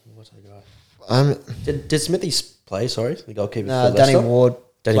 What's that guy? Did Smithy play? Sorry, the goalkeeper. for Danny Leicester? Ward.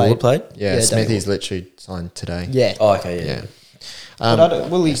 Danny Ward played. Yeah, Danny Smithy's literally signed today. Yeah. Oh, okay, Yeah.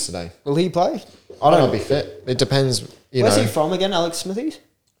 Will he? Yesterday. Will he play? I don't know. Be fit. It depends. Where's he from again? Alex Smithies.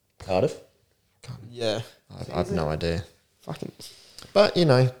 Cardiff. Yeah. I've no idea. Fucking. But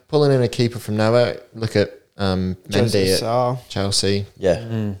pulling in a keeper from nowhere. Look at Mendy at Chelsea.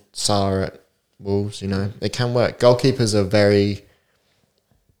 Yeah. Sarr at Wolves. It can work. Goalkeepers are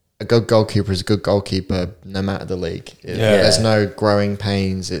a good goalkeeper is a good goalkeeper no matter the league. There's no growing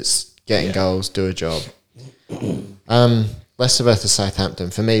pains. It's getting goals, do a job. Leicester versus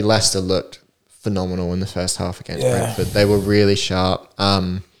Southampton. For me, Leicester looked phenomenal in the first half against Brentford. They were really sharp.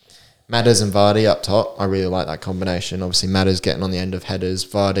 Madders and Vardy up top. I really like that combination. Obviously, Madders getting on the end of headers.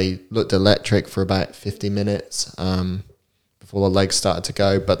 Vardy looked electric for about 50 minutes before the legs started to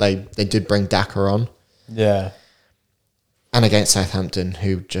go. But they did bring Daka on. Yeah. And against Southampton,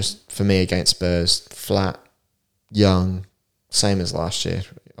 who just, for me, against Spurs, flat, young, same as last year.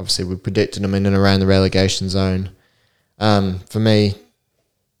 Obviously, we predicted them in and around the relegation zone. For me,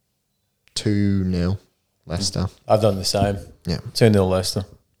 2-0 Leicester. I've done the same. Yeah. 2-0 Leicester,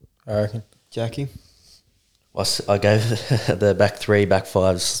 I reckon. Jackie. Well, I gave the back three, back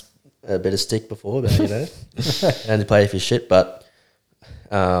fives a bit of stick before, but and to play if you shit. But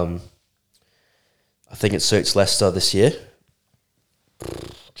I think it suits Leicester this year.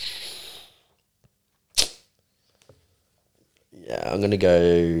 Yeah, I'm gonna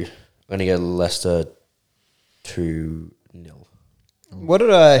go Leicester 2-0. What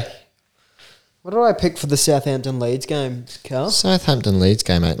did I pick for the Southampton Leeds game, Carl? Southampton Leeds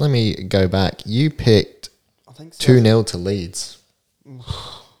game, mate. Let me go back. You picked I think so. 2-0 to Leeds.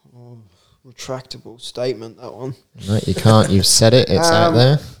 Retractable statement, that one. No, you can't. You've said it. It's out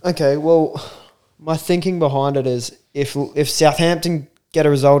there. Okay, well, my thinking behind it is if Southampton get a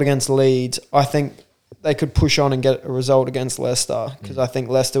result against Leeds, I think they could push on and get a result against Leicester because I think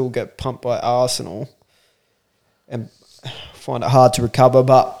Leicester will get pumped by Arsenal and find it hard to recover.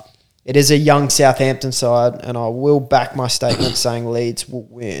 But it is a young Southampton side, and I will back my statement saying Leeds will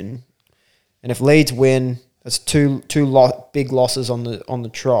win. And if Leeds win, that's two big losses on the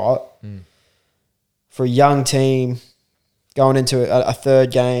trot. For a young team going into a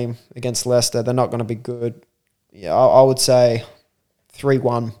third game against Leicester, they're not going to be good. Yeah, I would say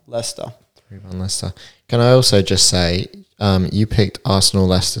 3-1 Leicester. 3-1 Leicester. Can I also just say, you picked Arsenal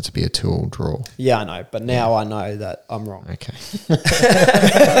Leicester to be a 2-2 draw. Yeah, I know, but now I know that I'm wrong. Okay.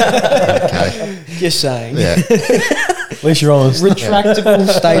 Just saying. Yeah. At least you're honest. Retractable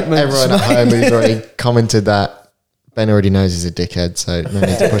statements. Everyone at home who's already commented that, Ben already knows he's a dickhead, so no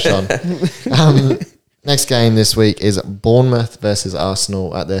need to push on. Next game this week is Bournemouth versus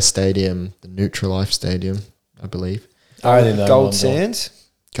Arsenal at their stadium, the Neutral Life Stadium, I believe. I already know Gold one, Sands.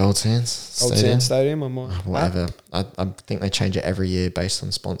 Gold Sands Gold Stadium? Sands Stadium. I might. Whatever. I think they change it every year based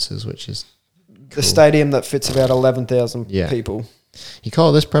on sponsors, which is The stadium that fits about 11,000 Yeah. people. You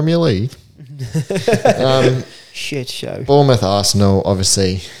call this Premier League? Shit show. Bournemouth, Arsenal,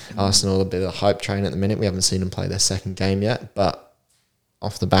 obviously. Arsenal a bit of a hype train at the minute. We haven't seen them play their second game yet, but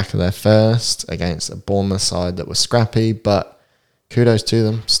off the back of their first against a Bournemouth side that was scrappy, but kudos to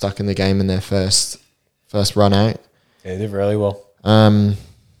them. Stuck in the game in their first run out. Yeah, they did really well.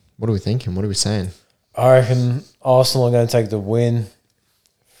 What are we thinking? What are we saying? I reckon Arsenal are going to take the win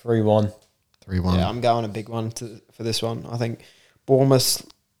 3-1. 3-1. Yeah, I'm going a big one for this one. I think Bournemouth's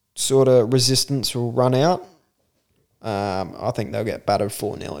sort of resistance will run out. I think they'll get battered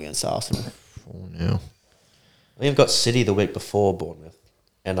 4-0 against Arsenal. 4-0. I think they've got City the week before Bournemouth,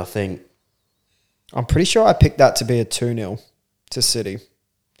 and I think I'm pretty sure I picked that to be a 2-0 to City.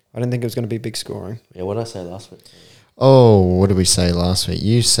 I didn't think it was going to be big scoring. what did I say last week? Oh, what did we say last week?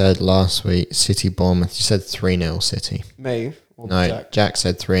 You said last week City Bournemouth. You said 3-0 City. Me or No, Jack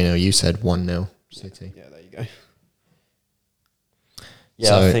said 3-0. You said 1-0 City. Yeah, there you go. Yeah,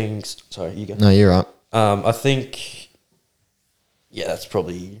 So- I think. Sorry, you go. No, you're right. I think. Yeah, that's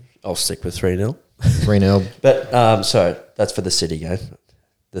probably. I'll stick with 3-0. 3-0. But so that's for the City game,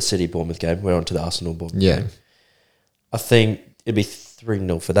 the City Bournemouth game. We're on to the Arsenal Bournemouth Yeah. game. I think it'd be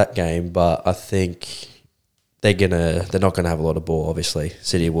 3-0 for that game, but I think they're not gonna have a lot of ball. Obviously,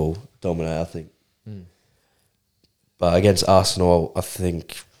 City will dominate. I think. But against Arsenal, I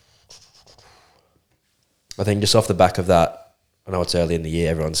think just off the back of that, I know it's early in the year,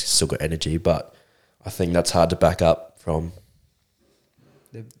 everyone's still got energy, but I think that's hard to back up from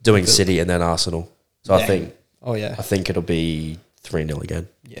doing City and then Arsenal. So Yeah. I yeah. think it'll be 3-0 again.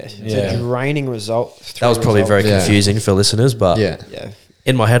 Yeah. It's Yeah. a draining result. That was probably very Yeah. confusing for listeners, but Yeah. Yeah.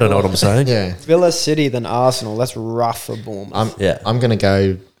 in my head I know what I'm saying. Yeah. Villa City then Arsenal. That's rough for Bournemouth. I'm going to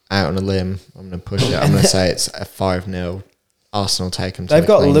go out on a limb. I'm going to push it. I'm going to say it's a 5-0. Arsenal take them to They've the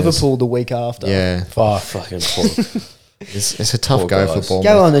got cleaners. Liverpool the week after. Yeah. Fuck. Fucking poor. It's a tough Poor go guys. for Bournemouth.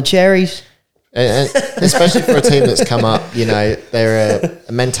 Go on the cherries. And especially for a team that's come up, they're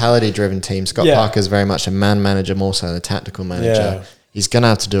a mentality-driven team. Scott Yeah. Parker's very much a man manager, more so than a tactical manager. Yeah. He's going to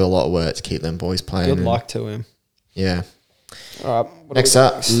have to do a lot of work to keep them boys playing. Good luck to him. Yeah. All right. what Next do we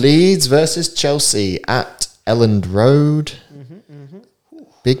up, got? Leeds versus Chelsea at Elland Road.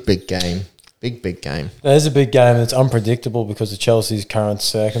 Big game. Big game. There's a big game that's unpredictable because of Chelsea's current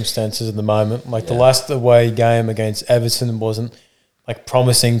circumstances at the moment. Like the last away game against Everton wasn't like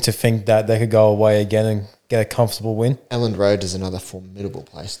promising to think that they could go away again and get a comfortable win. Elland Road is another formidable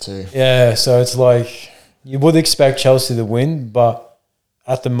place too. Yeah, so it's like you would expect Chelsea to win, but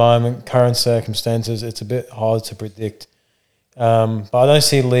at the moment, current circumstances, it's a bit hard to predict. But I don't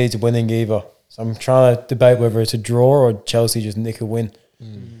see Leeds winning either. So I'm trying to debate whether it's a draw or Chelsea just nick a win.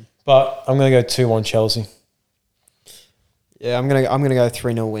 But I'm going to go 2-1 Chelsea. Yeah, I'm gonna go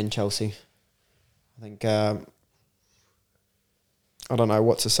 3-0 win Chelsea. I think I don't know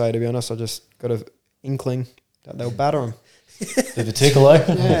what to say, to be honest. I just got an inkling that they'll batter them. Bit of a tickle, eh?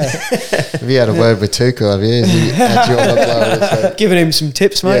 Have you had a word with Tuchel, have you? Has he had you on the blower this week? Giving him some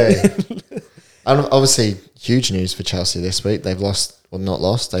tips, mate. Yeah. And obviously, huge news for Chelsea this week. They've not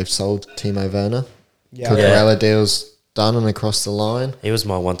lost. They've sold Timo Werner. Yeah. Cucurella deal's done and across the line. He was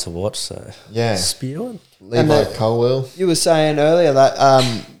my one to watch, so Yeah. spewing. Levi Colwill. You were saying earlier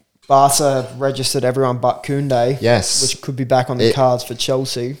that Barca have registered everyone but Koundé. Yes. Which could be back on the cards for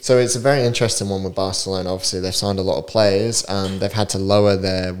Chelsea. So it's a very interesting one with Barcelona. Obviously, they've signed a lot of players. They've had to lower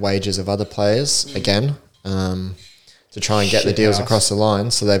their wages of other players again to try and get the deals Shithouse. across the line.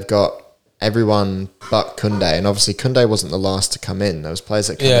 So they've got everyone but Koundé. And obviously, Koundé wasn't the last to come in. There was players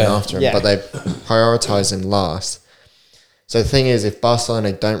that came in Yeah. after him, Yeah. but they prioritised him last. So the thing is, if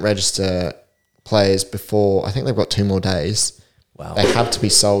Barcelona don't register players before, I think they've got 2 more days. Wow. They have to be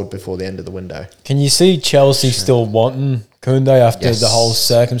sold before the end of the window. Can you see Chelsea still wanting Koundé after Yes. the whole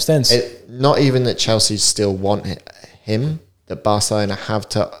circumstance? Not even that Chelsea still want him, that Barcelona have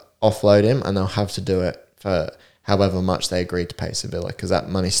to offload him, and they'll have to do it for however much they agreed to pay Sevilla, because that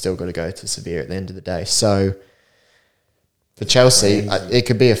money's still got to go to Sevilla at the end of the day. So for Chelsea, it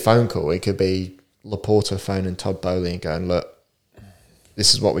could be a phone call. It could be Laporta phoning Todd Bowley and going, look,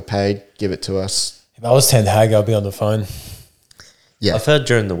 this is what we paid, give it to us. If I was Ten Hag, I'd be on the phone. Yeah. I've heard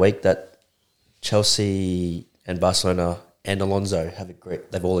during the week that Chelsea and Barcelona and Alonso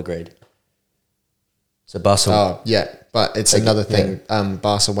they've all agreed. So Barcelona, Oh, yeah. But it's another thing.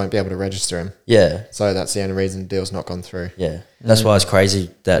 Barca won't be able to register him. yeah, So that's the only reason the deal's not gone through. yeah. That's why it's crazy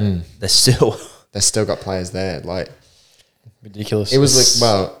that they're still. They've still got players there. Like, Ridiculous. it was like,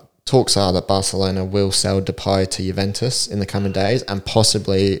 well, talks are that Barcelona will sell Depay to Juventus in the coming days and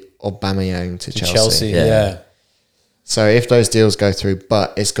possibly Aubameyang to Chelsea. Yeah. Yeah. So if those deals go through,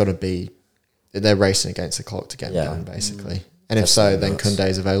 but it's got to be, they're racing against the clock to get Yeah. them done, basically. And if That's so, so then nuts.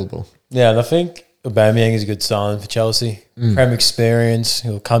 Koundé's available. Yeah, and I think Aubameyang is a good sign for Chelsea. Prem experience.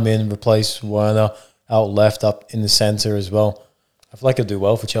 He'll come in and replace Werner out left, up in the centre as well. I feel like he'll do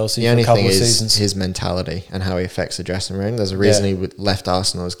well for Chelsea The for only a couple thing of is seasons. his mentality and how he affects the dressing room. There's a reason he left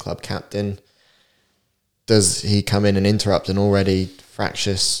Arsenal as club captain. Does he come in and interrupt an already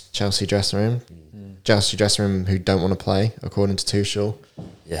fractious Chelsea dressing room? Chelsea dressing room who don't want to play, according to Tuchel.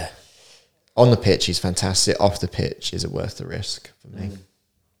 Yeah, On the pitch, he's fantastic. Off the pitch, is it worth the risk for me?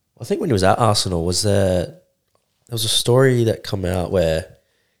 I think when he was at Arsenal, there was a story that come out where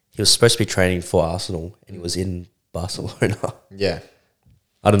he was supposed to be training for Arsenal and he was in Barcelona. Yeah,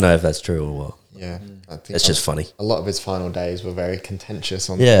 I don't know if that's true or what. yeah. I think It's just funny. a lot of his final days were very contentious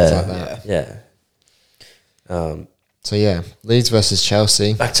on Yeah, things like that. yeah. So yeah, Leeds versus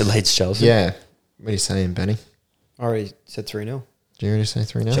Chelsea. Back to Leeds, Chelsea. Yeah, what are you saying, Benny? I already said 3-0. Do you already say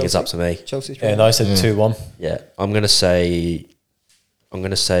 3 I now? think it's up to me. Chelsea 3-0. Yeah, and I said 2-1. Yeah, I'm gonna say I'm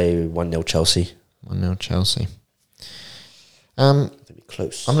going to say 1-0 Chelsea. 1-0 Chelsea. That'd be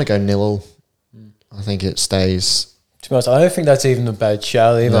close. I'm going to go 0. I think it stays. To be honest, I don't think that's even a bad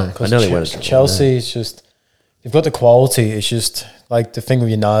shout either. No. Because I nearly went to Chelsea is just, they've got the quality. It's just like the thing with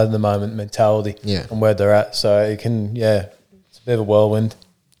United at the moment, mentality and where they're at. So it can, it's a bit of a whirlwind.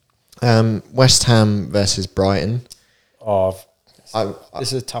 West Ham versus Brighton. Oh,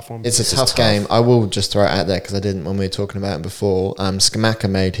 This is a tough one. It's a tough game. I will just throw it out there because I didn't when we were talking about it before. Skamaka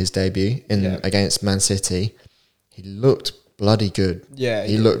made his debut against Man City. He looked bloody good. Yeah.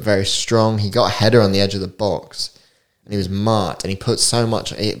 He looked very strong. He got a header on the edge of the box and he was marked and he put so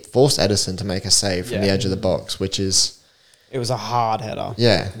much. It forced Edison to make a save from the edge of the box, which is. It was a hard header.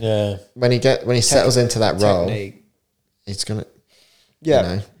 Yeah. When he settles into that role, it's going to. Yeah.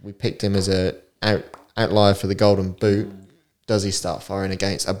 You know, we picked him as a outlier for the Golden Boot. Does he start firing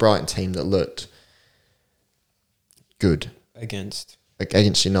against a Brighton team that looked good Against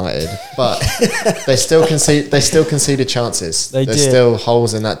United, but they still conceded chances. There's still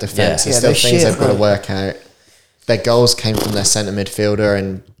holes in that defence. Yeah. There's still things they've got to work out. Their goals came from their centre midfielder,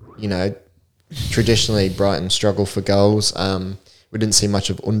 and you know, traditionally Brighton struggle for goals. We didn't see much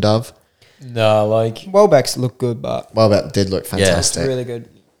of Undav. no, like Welbeck's look good, but Well, that did look it's fantastic. really good.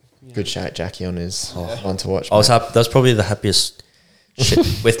 Good shout, Jackie, on his one to watch. I was happy. That's probably the happiest shit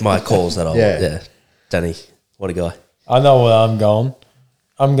with my calls that I Yeah. Danny, what a guy. I know where I'm going.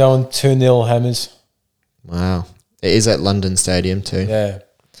 I'm going 2-0 Hammers. Wow, it is at London Stadium too. Yeah.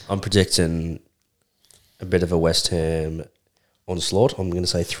 I'm predicting a bit of a West Ham onslaught. I'm going to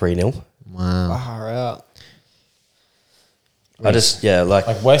say 3-0. Wow. Far out. I just,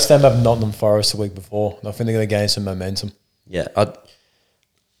 like West Ham have Nottingham Forest the week before. And I think they're going to gain some momentum.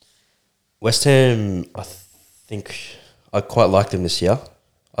 West Ham, I think I quite like them this year.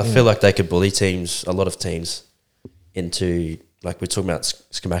 I feel like they could bully teams, a lot of teams, into, like we're talking about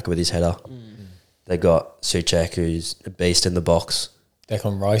Skamaka with his header. They got Souček, who's a beast in the box.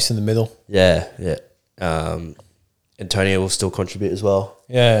 Declan Rice in the middle. Yeah. Antonio will still contribute as well.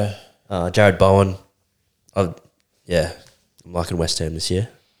 Yeah. Jared Bowen. I'm liking West Ham this year.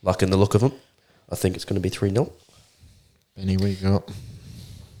 Liking the look of them. I think it's going to be 3-0. Benny, what you got?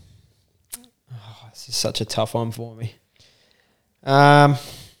 This is such a tough one for me. I'll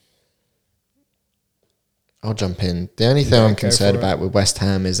jump in. The only thing I'm concerned about with West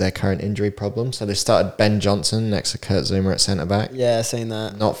Ham is their current injury problem. So they started Ben Johnson next to Kurt Zuma at centre-back. Yeah, I've seen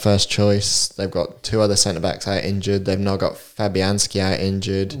that. Not first choice. They've got 2 other centre-backs out injured. They've now got Fabianski out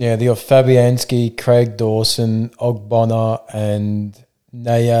injured. Yeah, they got Fabianski, Craig Dawson, Ogbonna, and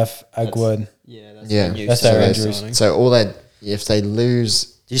Nayef Agwad. That's their injuries. So all that, if they lose...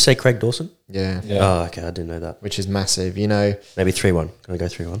 Did you say Craig Dawson? Yeah. Oh, okay. I didn't know that. Which is massive. You know... Maybe 3-1. Can I go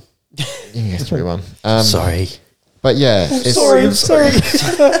 3-1? You can get 3-1. Sorry. But yeah... It's, I'm sorry.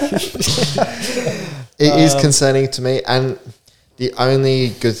 It is concerning to me, and the only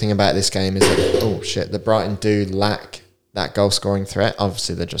good thing about this game is that the Brighton do lack that goal scoring threat.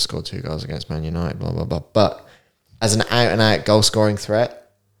 Obviously, they just scored 2 goals against Man United, blah blah blah. But as an out and out goal scoring threat,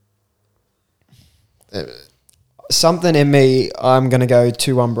 Something in me, I'm going to go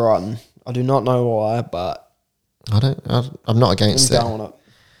 2-1 Brighton. I do not know why, but I'm not against I'm it. going it.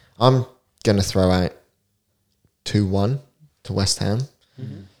 I'm gonna throw out 2-1 to West Ham.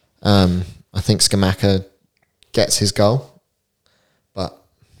 I think Skamaka gets his goal, but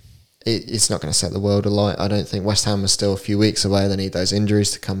it's not going to set the world alight. I don't think. West Ham are still a few weeks away. They need those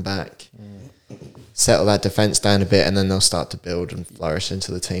injuries to come back, settle that defence down a bit, and then they'll start to build and flourish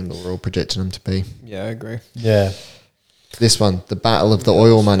into the team that we're all predicting them to be. Yeah, I agree. Yeah. This one, the battle of the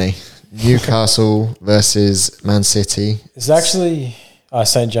oil money. Newcastle versus Man City. It's actually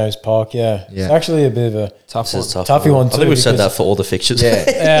St. James Park, Yeah. It's actually a bit of a Tough one. toughy one too. I think we've said because- that for all the fixtures.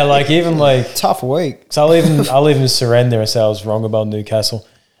 Yeah, like Tough week. So I'll even surrender and say I was wrong about Newcastle.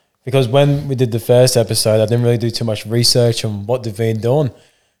 Because when we did the first episode, I didn't really do too much research on what they've been doing.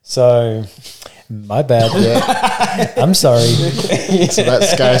 So, my bad. Yeah. I'm sorry. So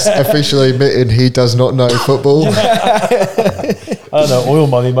that's Gus officially admitting he does not know football. I don't know, oil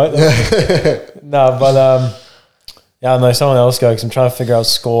money, mate. No, but I know someone else go because I'm trying to figure out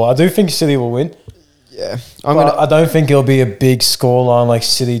score. I do think City will win. Yeah. I don't think it'll be a big score line like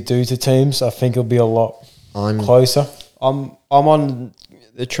City do to teams. I think it'll be a lot closer. I'm on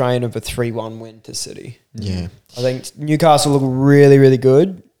the train of a 3-1 win to City. Yeah. I think Newcastle look really, really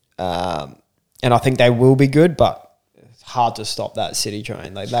good. And I think they will be good, but it's hard to stop that City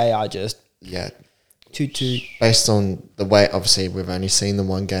train. Like, they are just 2-2. Based on the way, obviously, we've only seen the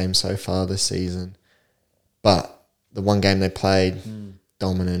one game so far this season, but the one game they played,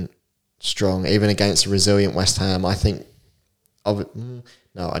 dominant, strong, even against a resilient West Ham. I think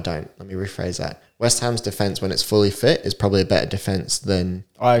No, I don't. Let me rephrase that. West Ham's defence, when it's fully fit, is probably a better defence than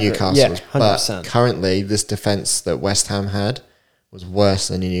I agree. Newcastle's. Yeah, but 100%. currently, this defence that West Ham had was worse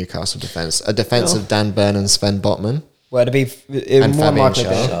than the Newcastle defence. A defence of Dan Burn and Sven Botman. Well, it And more Fabian likely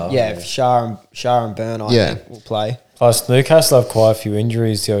Schär. if Shah and Burn, I think, will play. Plus, Newcastle have quite a few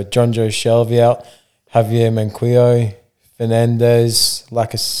injuries. You know, John Joe Shelby out, Javier Manquillo, Fernandez,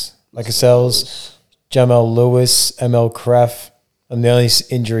 Lacazelles, Jamal Lewis, ML Kraft, and the only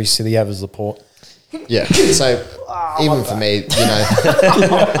injury City have is Laporte. Yeah. So, even for me, New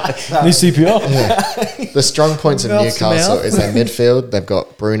CPR. the strong points of Melts them Newcastle out. is their midfield. They've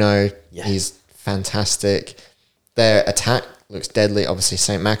got Bruno. He's fantastic. Their attack looks deadly. Obviously,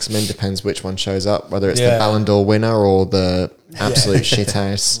 St. Maximin depends which one shows up, whether it's the Ballon d'Or winner or the absolute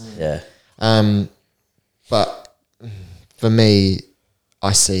shithouse. Yeah. But for me,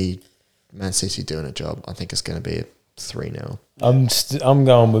 I see Man City doing a job. I think it's going to be a 3-0. I'm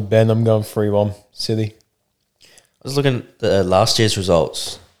going with Ben. I'm going 3-1 City. I was looking at the last year's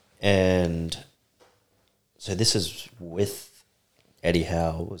results, and so this is with Eddie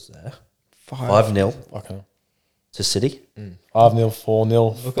Howe was there. 5-0 Okay. to City. 5-0,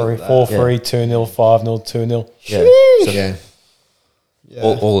 4-0, 4-3, 2-0, 5-0, 2-0. Yeah. Yeah.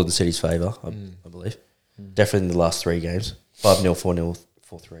 All in the City's favour, I believe. Definitely in the last 3 games. 5-0, 4-0,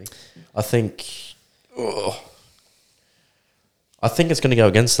 4-3. I think it's going to go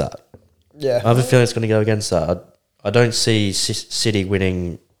against that. Yeah. I have a feeling it's going to go against that. I don't see City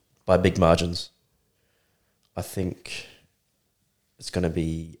winning by big margins. I think it's going to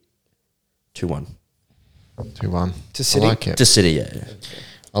be 2-1. 2-1. To City? I like it. To City, yeah.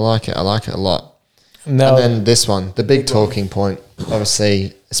 I like it. I like it a lot. Now, And then this one, the big talking point,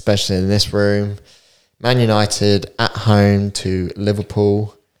 obviously, especially in this room, Man United at home to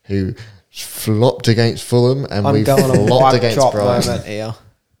Liverpool, who flopped against Fulham, and I'm we going on a flopped mic against drop Brighton. moment here.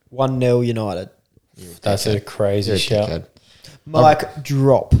 1-0 United. that's a crazy You're a shout. dickhead. Mic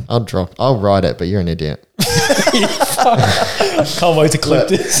drop. I'll write it, but you're an idiot. Can't wait to clip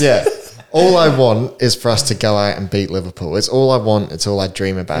this. Yeah. All I want is for us to go out and beat Liverpool. It's all I want. It's all I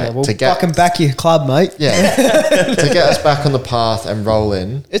dream about. Yeah, we'll to get fucking back your club, mate. to get us back on the path and roll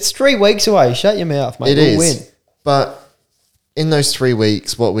in. It's 3 weeks away. Shut your mouth, mate. It We'll is. win. But in those 3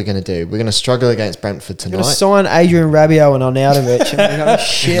 weeks, what are we going to do? We're going to struggle against Brentford We're going to tonight. sign Adrian Rabiot and Arnautovic. And we're going to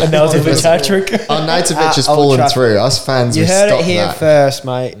shit. Arnautovic hat trick. Arnautovic has Old fallen Trafford. through. Us fans, You we heard it stopped here that. first,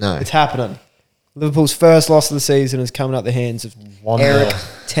 mate. No. It's happening. Liverpool's first loss of the season is coming out the hands of 1-0. Eric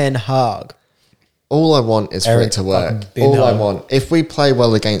Ten Hag. All I want is for Eric it to work. fucking All I Binham. want. If we play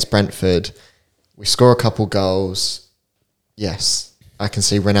well against Brentford, we score a couple goals. Yes, I can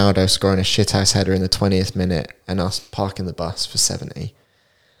see Ronaldo scoring a shithouse header in the 20th minute and us parking the bus for 70.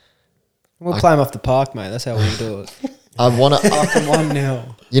 We'll play him off the park, mate. That's how we'll do it. I want to. After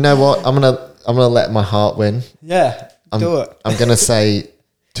 1-0. You know what? I'm gonna let my heart win. Yeah, do it. I'm gonna say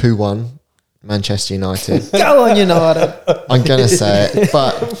 2-1 Manchester United. Go on, United. I'm gonna say it,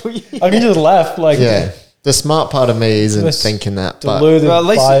 but I can just laugh. Like, yeah, the smart part of me isn't This thinking that. But deluded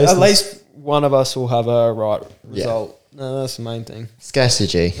Well, at biasness. least one of us will have a right result. No, that's the main thing.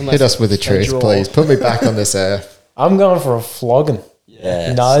 Scarcity, Unless hit us with the a truth, draw. please. Put me back on this earth. I'm going for a flogging.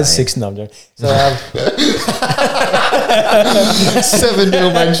 Yeah. No, it's 6 I'm joking. So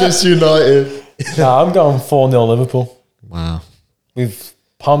 7-0 Manchester United. I'm going 4-0 Liverpool. Wow. We've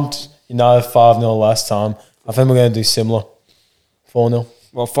pumped United 5-0 last time. I think we're going to do similar. 4-0.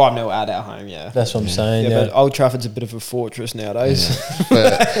 Well, 5-0 at our home, yeah. That's what I'm saying. Yeah, Yeah, but Old Trafford's a bit of a fortress nowadays.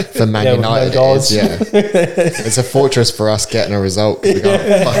 For Man Yeah, with no United, it goals. is, yeah. It's a fortress for us getting a result because we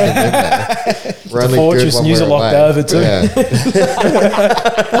can't fucking win there. We're only fortress, good when News we're are locked away. out of it too. Yeah.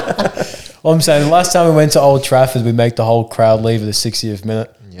 What I'm saying, the last time we went to Old Trafford, we make the whole crowd leave at the 60th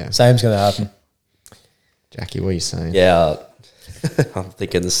minute. Yeah. Same's going to happen. Jackie, what are you saying? Yeah. I'm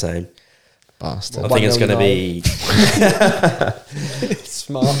thinking the same. Bastard. I think it's going to be.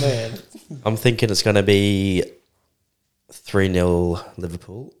 Smart man. I'm thinking it's going to be 3-0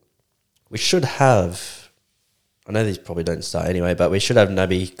 Liverpool. We should have. I know these probably don't start anyway, but we should have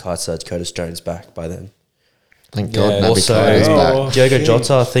Naby Keita, Curtis Jones back by then. Thank God Yeah. Naby Also, Keita is back. Diogo shit.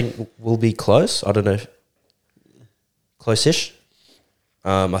 Jota, I think, will be close. I don't know. Close-ish.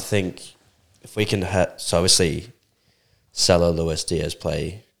 I think if we can have... So, obviously, Salah, Luis Diaz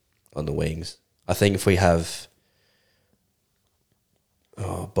play on the wings. I think if we have...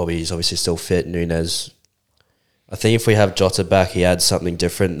 Bobby's obviously still fit. Nunes. I think if we have Jota back, he adds something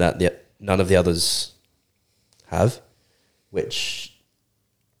different that none of the others have, which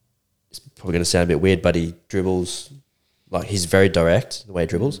is probably going to sound a bit weird, but he dribbles, like he's very direct the way he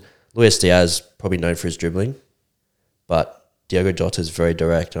dribbles. Luis Diaz, probably known for his dribbling, but Diogo Jota is very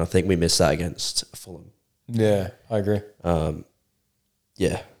direct, and I think we missed that against Fulham. Yeah, I agree.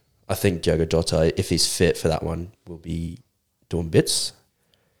 Yeah, I think Diogo Jota, if he's fit for that one, will be doing bits.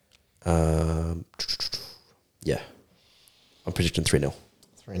 Yeah, I'm predicting 3-0.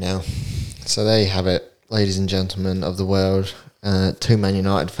 3-0. So there you have it, ladies and gentlemen of the world. 2 Man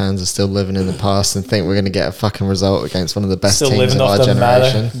United fans are still living in the past and think we're going to get a fucking result against one of the best Still teams living of off our the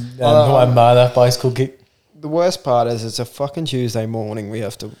generation. Mata bicycle kick. The worst part is it's a fucking Tuesday morning. We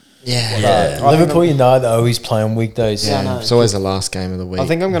have to. Yeah. Liverpool United are always playing weekdays. Yeah, I know. It's always the last game of the week. I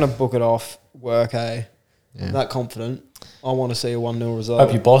think I'm going to book it off work, eh? Yeah. I'm that confident. I want to see a 1-0 result.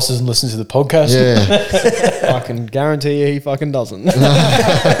 Hope your boss doesn't listen to the podcast. Yeah. I can guarantee you he fucking doesn't.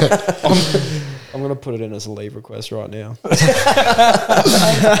 I'm going to put it in as a leave request right now. There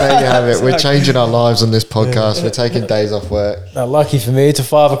you have it. We're changing our lives on this podcast. We're taking days off work. Now, lucky for me, it's a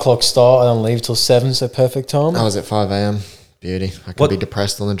 5 o'clock start. I don't leave till 7, so perfect time. I was at 5 a.m. Beauty. I could be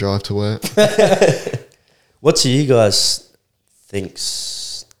depressed on the drive to work. What do you guys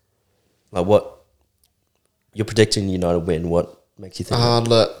think's like? What you're predicting United win? What makes you think?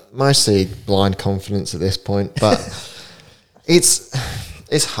 Look, mostly blind confidence at this point, but it's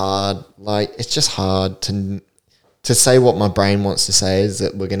hard. Like, it's just hard to say what my brain wants to say is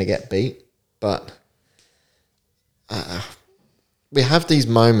that we're going to get beat, but we have these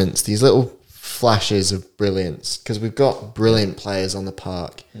moments, these little flashes of brilliance, because we've got brilliant players on the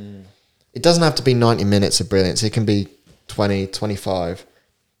park. It doesn't have to be 90 minutes of brilliance. It can be 20, 25.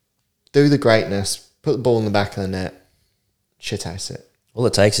 Do the greatness, put the ball in the back of the net, shit house it. All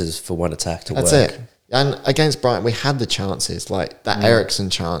it takes is for one attack to That's work. it. And against Brighton, we had the chances, like that Ericsson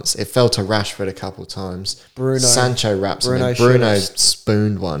chance. It fell to Rashford a couple of times. Sancho wraps him in. Bruno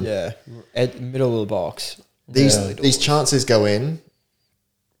spooned one. Yeah, at middle of the box. These chances go in.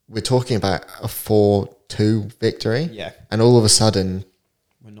 We're talking about a 4-2 victory. Yeah. And all of a sudden,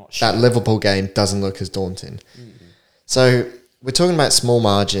 We're not that Liverpool game doesn't look as daunting. So we're talking about small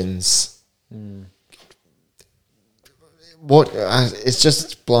margins. It's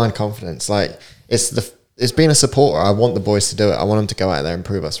just blind confidence. Like, it's being a supporter. I want the boys to do it. I want them to go out there and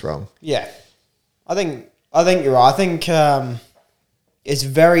prove us wrong. Yeah, I think you're right. I think it's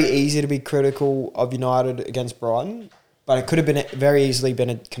very easy to be critical of United against Brighton, but it could have been very easily been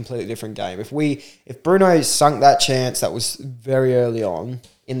a completely different game. If Bruno sunk that chance that was very early on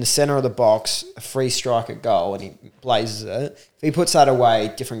in the center of the box, a free strike at goal, and he blazes it. If he puts that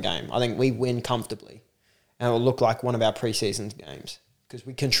away, different game. I think we win comfortably, and it will look like one of our pre-season games because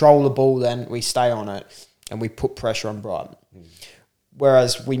we control the ball. Then we stay on it and we put pressure on Brighton.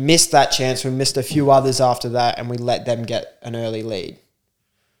 Whereas we missed that chance, we missed a few others after that, and we let them get an early lead.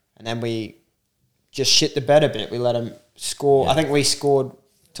 And then we just shit the bed a bit. We let them score. Yeah. I think we scored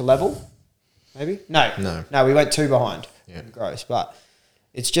to level, maybe? No, we went 2 behind. Yeah. Gross. But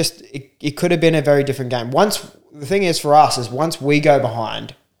it's just, it could have been a very different game. The thing is for us is once we go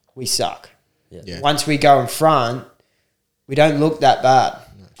behind, we suck. Yeah. Once we go in front, we don't look that bad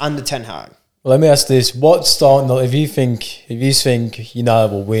under Ten Hag. Well, let me ask this: if you think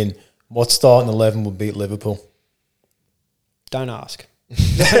United will win, what starting 11 will beat Liverpool? Don't ask.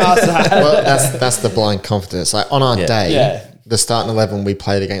 Don't ask that. Well, that's the blind confidence. Like on our day, the starting 11 we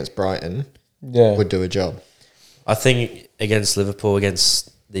played against Brighton would do a job. I think against Liverpool,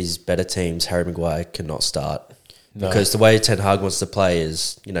 against these better teams, Harry Maguire cannot start because the way Ten Hag wants to play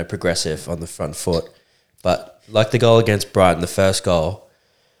is progressive on the front foot. But like the goal against Brighton, the first goal.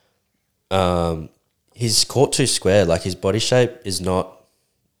 He's caught too square. Like his body shape is not.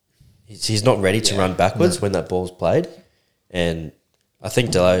 He's not ready to run backwards when that ball's played, and I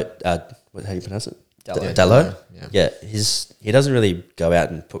think Dello. How do you pronounce it? Dello. Yeah, he doesn't really go out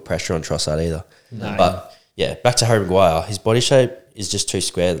and put pressure on Trossard either. No. But back to Harry Maguire. His body shape is just too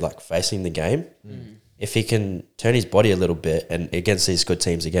square, like facing the game. If he can turn his body a little bit, and against these good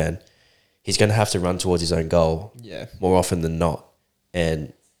teams again, he's going to have to run towards his own goal more often than not,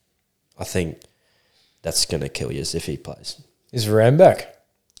 and I think that's going to kill you if he plays. Is Varane back?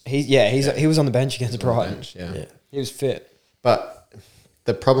 He was on the bench against Brighton. He was fit. But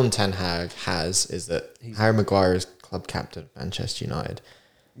the problem Ten Hag has is that Harry Maguire is club captain of Manchester United.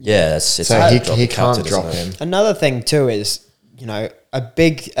 Yeah, he can't drop him. Another thing too is a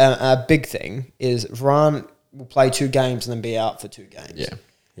big thing is Varane will play 2 games and then be out for 2 games.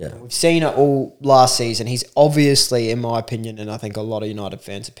 Yeah. We've seen it all last season. He's obviously, in my opinion, and I think a lot of United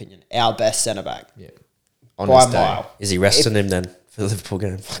fans' opinion, our best centre-back. Yeah. By a mile. Is he resting him then for the Liverpool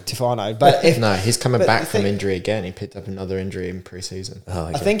game? If I know. But he's coming back from injury again. He picked up another injury in pre-season. Oh,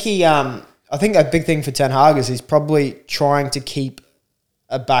 okay. I think a big thing for Ten Hag is he's probably trying to keep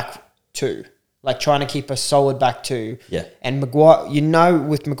a back 2. like trying to keep a solid back two. Yeah. And Maguire,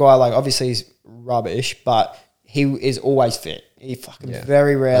 with Maguire, like obviously he's rubbish, but he is always fit. He fucking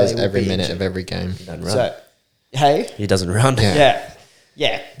very rarely Plays will every be minute injured. of every game. He doesn't run. So, hey, He doesn't run.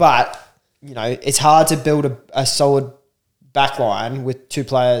 yeah, but it's hard to build a solid back line with two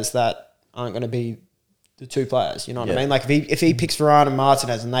players that aren't going to be the two players. You know what I mean? Like if he picks Varane and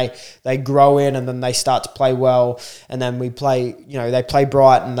Martinez and they grow in and then they start to play well, and then we play, they play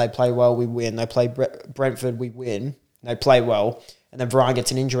Brighton, they play well, we win. They play Brentford, we win. They play well, and then Varane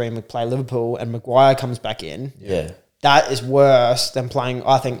gets an injury and we play Liverpool and Maguire comes back in. Yeah. That is worse than playing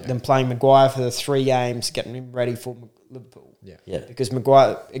Maguire for the 3 games, getting him ready for Liverpool. Yeah. Because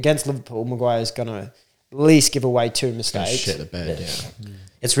Maguire against Liverpool, Maguire is gonna at least give away 2 mistakes. Shit the bed, yeah.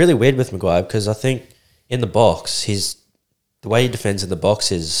 It's really weird with Maguire because I think in the box, the way he defends in the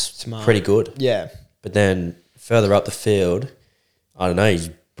box is Smart. pretty good. Yeah. But then further up the field, I don't know, his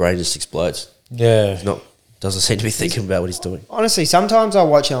brain just explodes. Yeah. Doesn't seem to be thinking about what he's doing. Honestly, sometimes I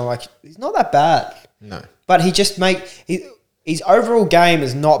watch him, I'm like, he's not that bad. No. But he just his overall game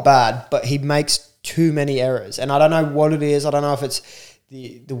is not bad, but he makes too many errors. And I don't know what it is. I don't know if it's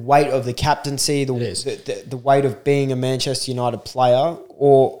the weight of the captaincy, the weight of being a Manchester United player,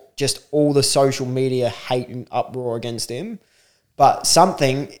 or just all the social media hate and uproar against him. But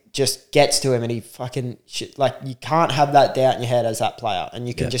something just gets to him and he fucking shit. Like, you can't have that doubt in your head as that player. And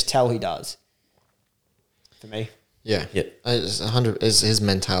you can just tell he does. For me. Yeah. It's 100. Is his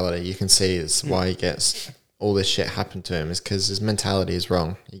mentality. You can see is why he gets all this shit happen to him is because his mentality is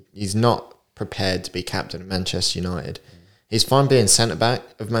wrong. He's not prepared to be captain of Manchester United. He's fine being centre back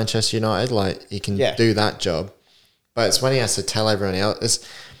of Manchester United. Like, he can do that job. But it's when he has to tell everyone else.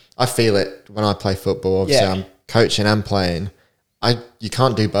 I feel it when I play football. Obviously, I'm coaching and playing. You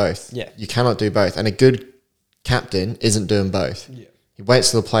can't do both. Yeah. You cannot do both. And a good captain isn't doing both. Yeah. He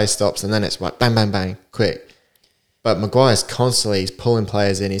waits till the play stops and then it's like bang, bang, bang, quick. But Maguire's constantly, he's pulling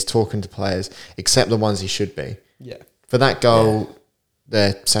players in, he's talking to players, except the ones he should be. Yeah. For that goal,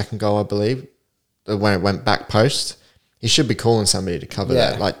 the second goal, I believe, when it went back post, he should be calling somebody to cover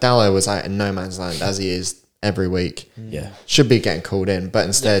that. Like, Dallo was out in no man's land, as he is every week. Yeah. Should be getting called in, but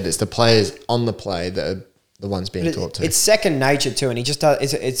instead it's the players on the play that are the ones being talked to. It's second nature too, and he just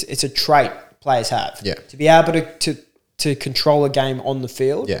does. It's a trait players have. Yeah. To be able to control a game on the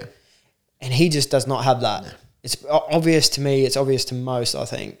field. Yeah. And he just does not have that. No. It's obvious to me. It's obvious to most, I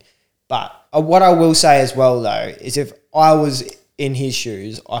think. But what I will say as well, though, is if I was in his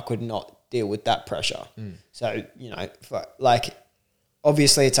shoes, I could not deal with that pressure. So, like,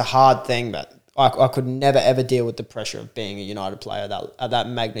 obviously it's a hard thing, but I could never, ever deal with the pressure of being a United player at that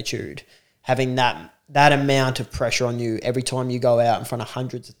magnitude. Having that amount of pressure on you every time you go out in front of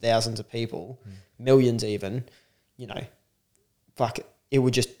hundreds of thousands of people, millions even, it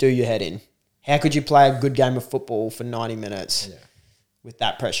would just do your head in. How could you play a good game of football for 90 minutes with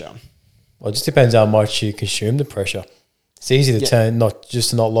that pressure? Well, it just depends how much you consume the pressure. It's easy to turn not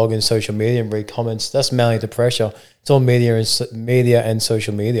log in social media and read comments. That's mainly the pressure. It's all media and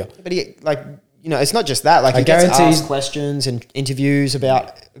social media. But it's not just that. Like, he gets asked questions and interviews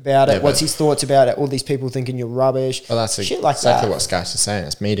about it. What's his thoughts about it? All these people thinking you're rubbish. Well, that's shit like exactly that. what Scouse is saying.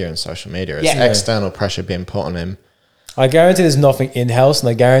 It's media and social media. It's external pressure being put on him. I guarantee there's nothing in-house, and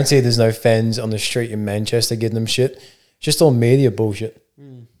I guarantee there's no fans on the street in Manchester giving them shit. It's just all media bullshit.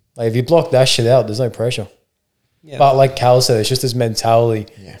 Like, if you block that shit out, there's no pressure. Yeah. But like Cal said, it's just his mentality,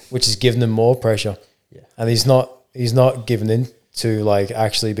 which is giving him more pressure. Yeah. And he's not giving in to like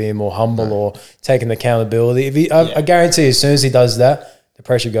actually being more humble or taking accountability. I guarantee as soon as he does that, the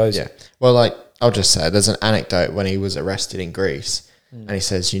pressure goes. Yeah. Well, like, I'll just say there's an anecdote when he was arrested in Greece, and he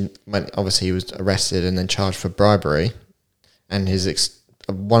says when obviously he was arrested and then charged for bribery, and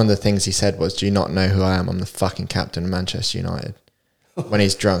one of the things he said was, "Do you not know who I am? I'm the fucking captain of Manchester United." When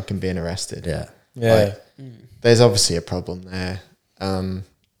he's drunk and being arrested. Yeah. Like, there's obviously a problem there.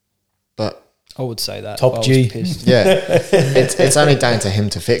 But I would say that. Top G. Yeah. It's only down to him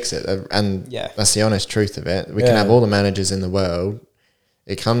to fix it. And that's the honest truth of it. We can have all the managers in the world.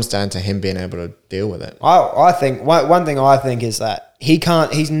 It comes down to him being able to deal with it. I think one thing I think is that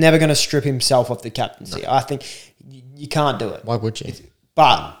he's never going to strip himself of the captaincy. No. I think you can't do it. Why would you?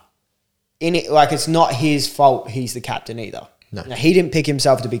 But it's not his fault he's the captain either. No. He didn't pick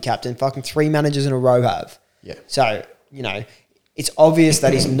himself to be captain. Fucking 3 managers in a row have. Yeah. So, it's obvious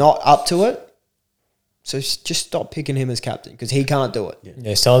that he's not up to it. So just stop picking him as captain because he can't do it.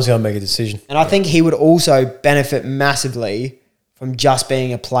 Yeah, someone's going to make a decision. And I think he would also benefit massively from just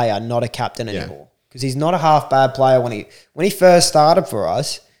being a player, not a captain anymore. Because he's not a half bad player. When he first started for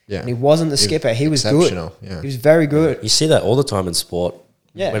us, and he wasn't the skipper, he was good. Yeah. He was very good. You see that all the time in sport.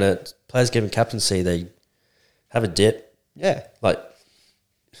 Yeah. When players given captaincy, they have a dip. Yeah. Like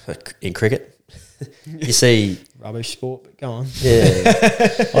in cricket, you see. Rubbish sport, but go on. Yeah,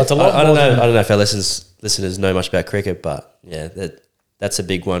 Oh, it's a lot I don't more know. than- I don't know if our listeners know much about cricket, but yeah, that's a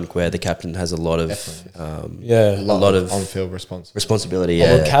big one where the captain has a lot of Yeah. A a lot of on-field responsibility. responsibility.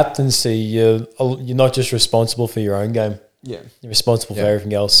 Well, Yeah, captaincy, you're not just responsible for your own game. Yeah. You're responsible for Yeah.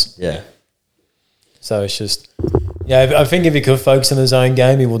 everything else. yeah, So it's just, yeah, I think if he could focus on his own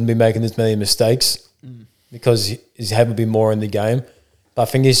game, he wouldn't be making as many mistakes because his head would be more in the game. But I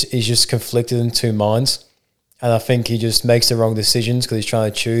think he's just conflicted in two minds. And I think he just makes the wrong decisions because he's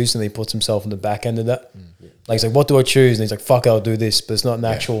trying to choose and he puts himself in the back end of that. Like, he's like, what do I choose? And he's like, fuck, I'll do this. But it's not an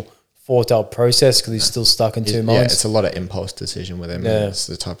actual thought out process because he's still stuck in two Yeah, minds. it's a lot of impulse decision with him. Yeah. It's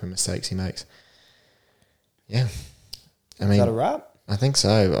the type of mistakes he makes. Yeah. I Is mean, that a wrap? I think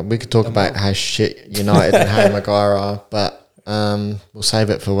so. We could talk about how shit United and Harry Maguire are, but we'll save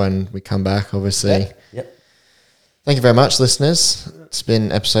it for when we come back, obviously. yep. Thank you very much, listeners. It's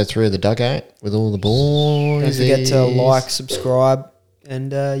been episode 3 of the Dugout with all the boys. Don't forget to like, subscribe,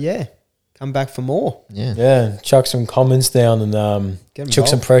 and come back for more. Yeah. Yeah, chuck some comments down and Get chuck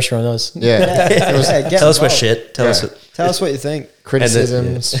some involved. pressure on us. Yeah. Yeah, get Tell us we're involved. shit. Tell us. Yeah. Tell us what you think.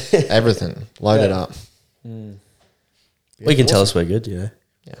 Criticisms, everything. Load it up. We can tell us we're good. Yeah,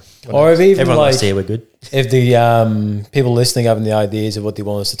 Or if even everyone like, likes to hear we're good. if the people listening have any ideas of what they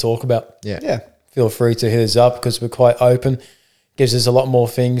want us to talk about, Yeah. Yeah. feel free to hit us up because we're quite open. Gives us a lot more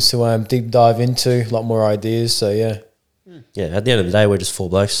things to deep dive into, a lot more ideas. So yeah, Yeah, at the end of the day, we're just four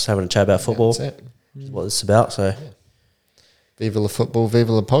blokes having a chat about football. That's it. Is what it's about. So Viva la football,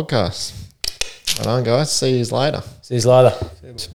 viva la podcast. Right on, guys. See you later. see you later.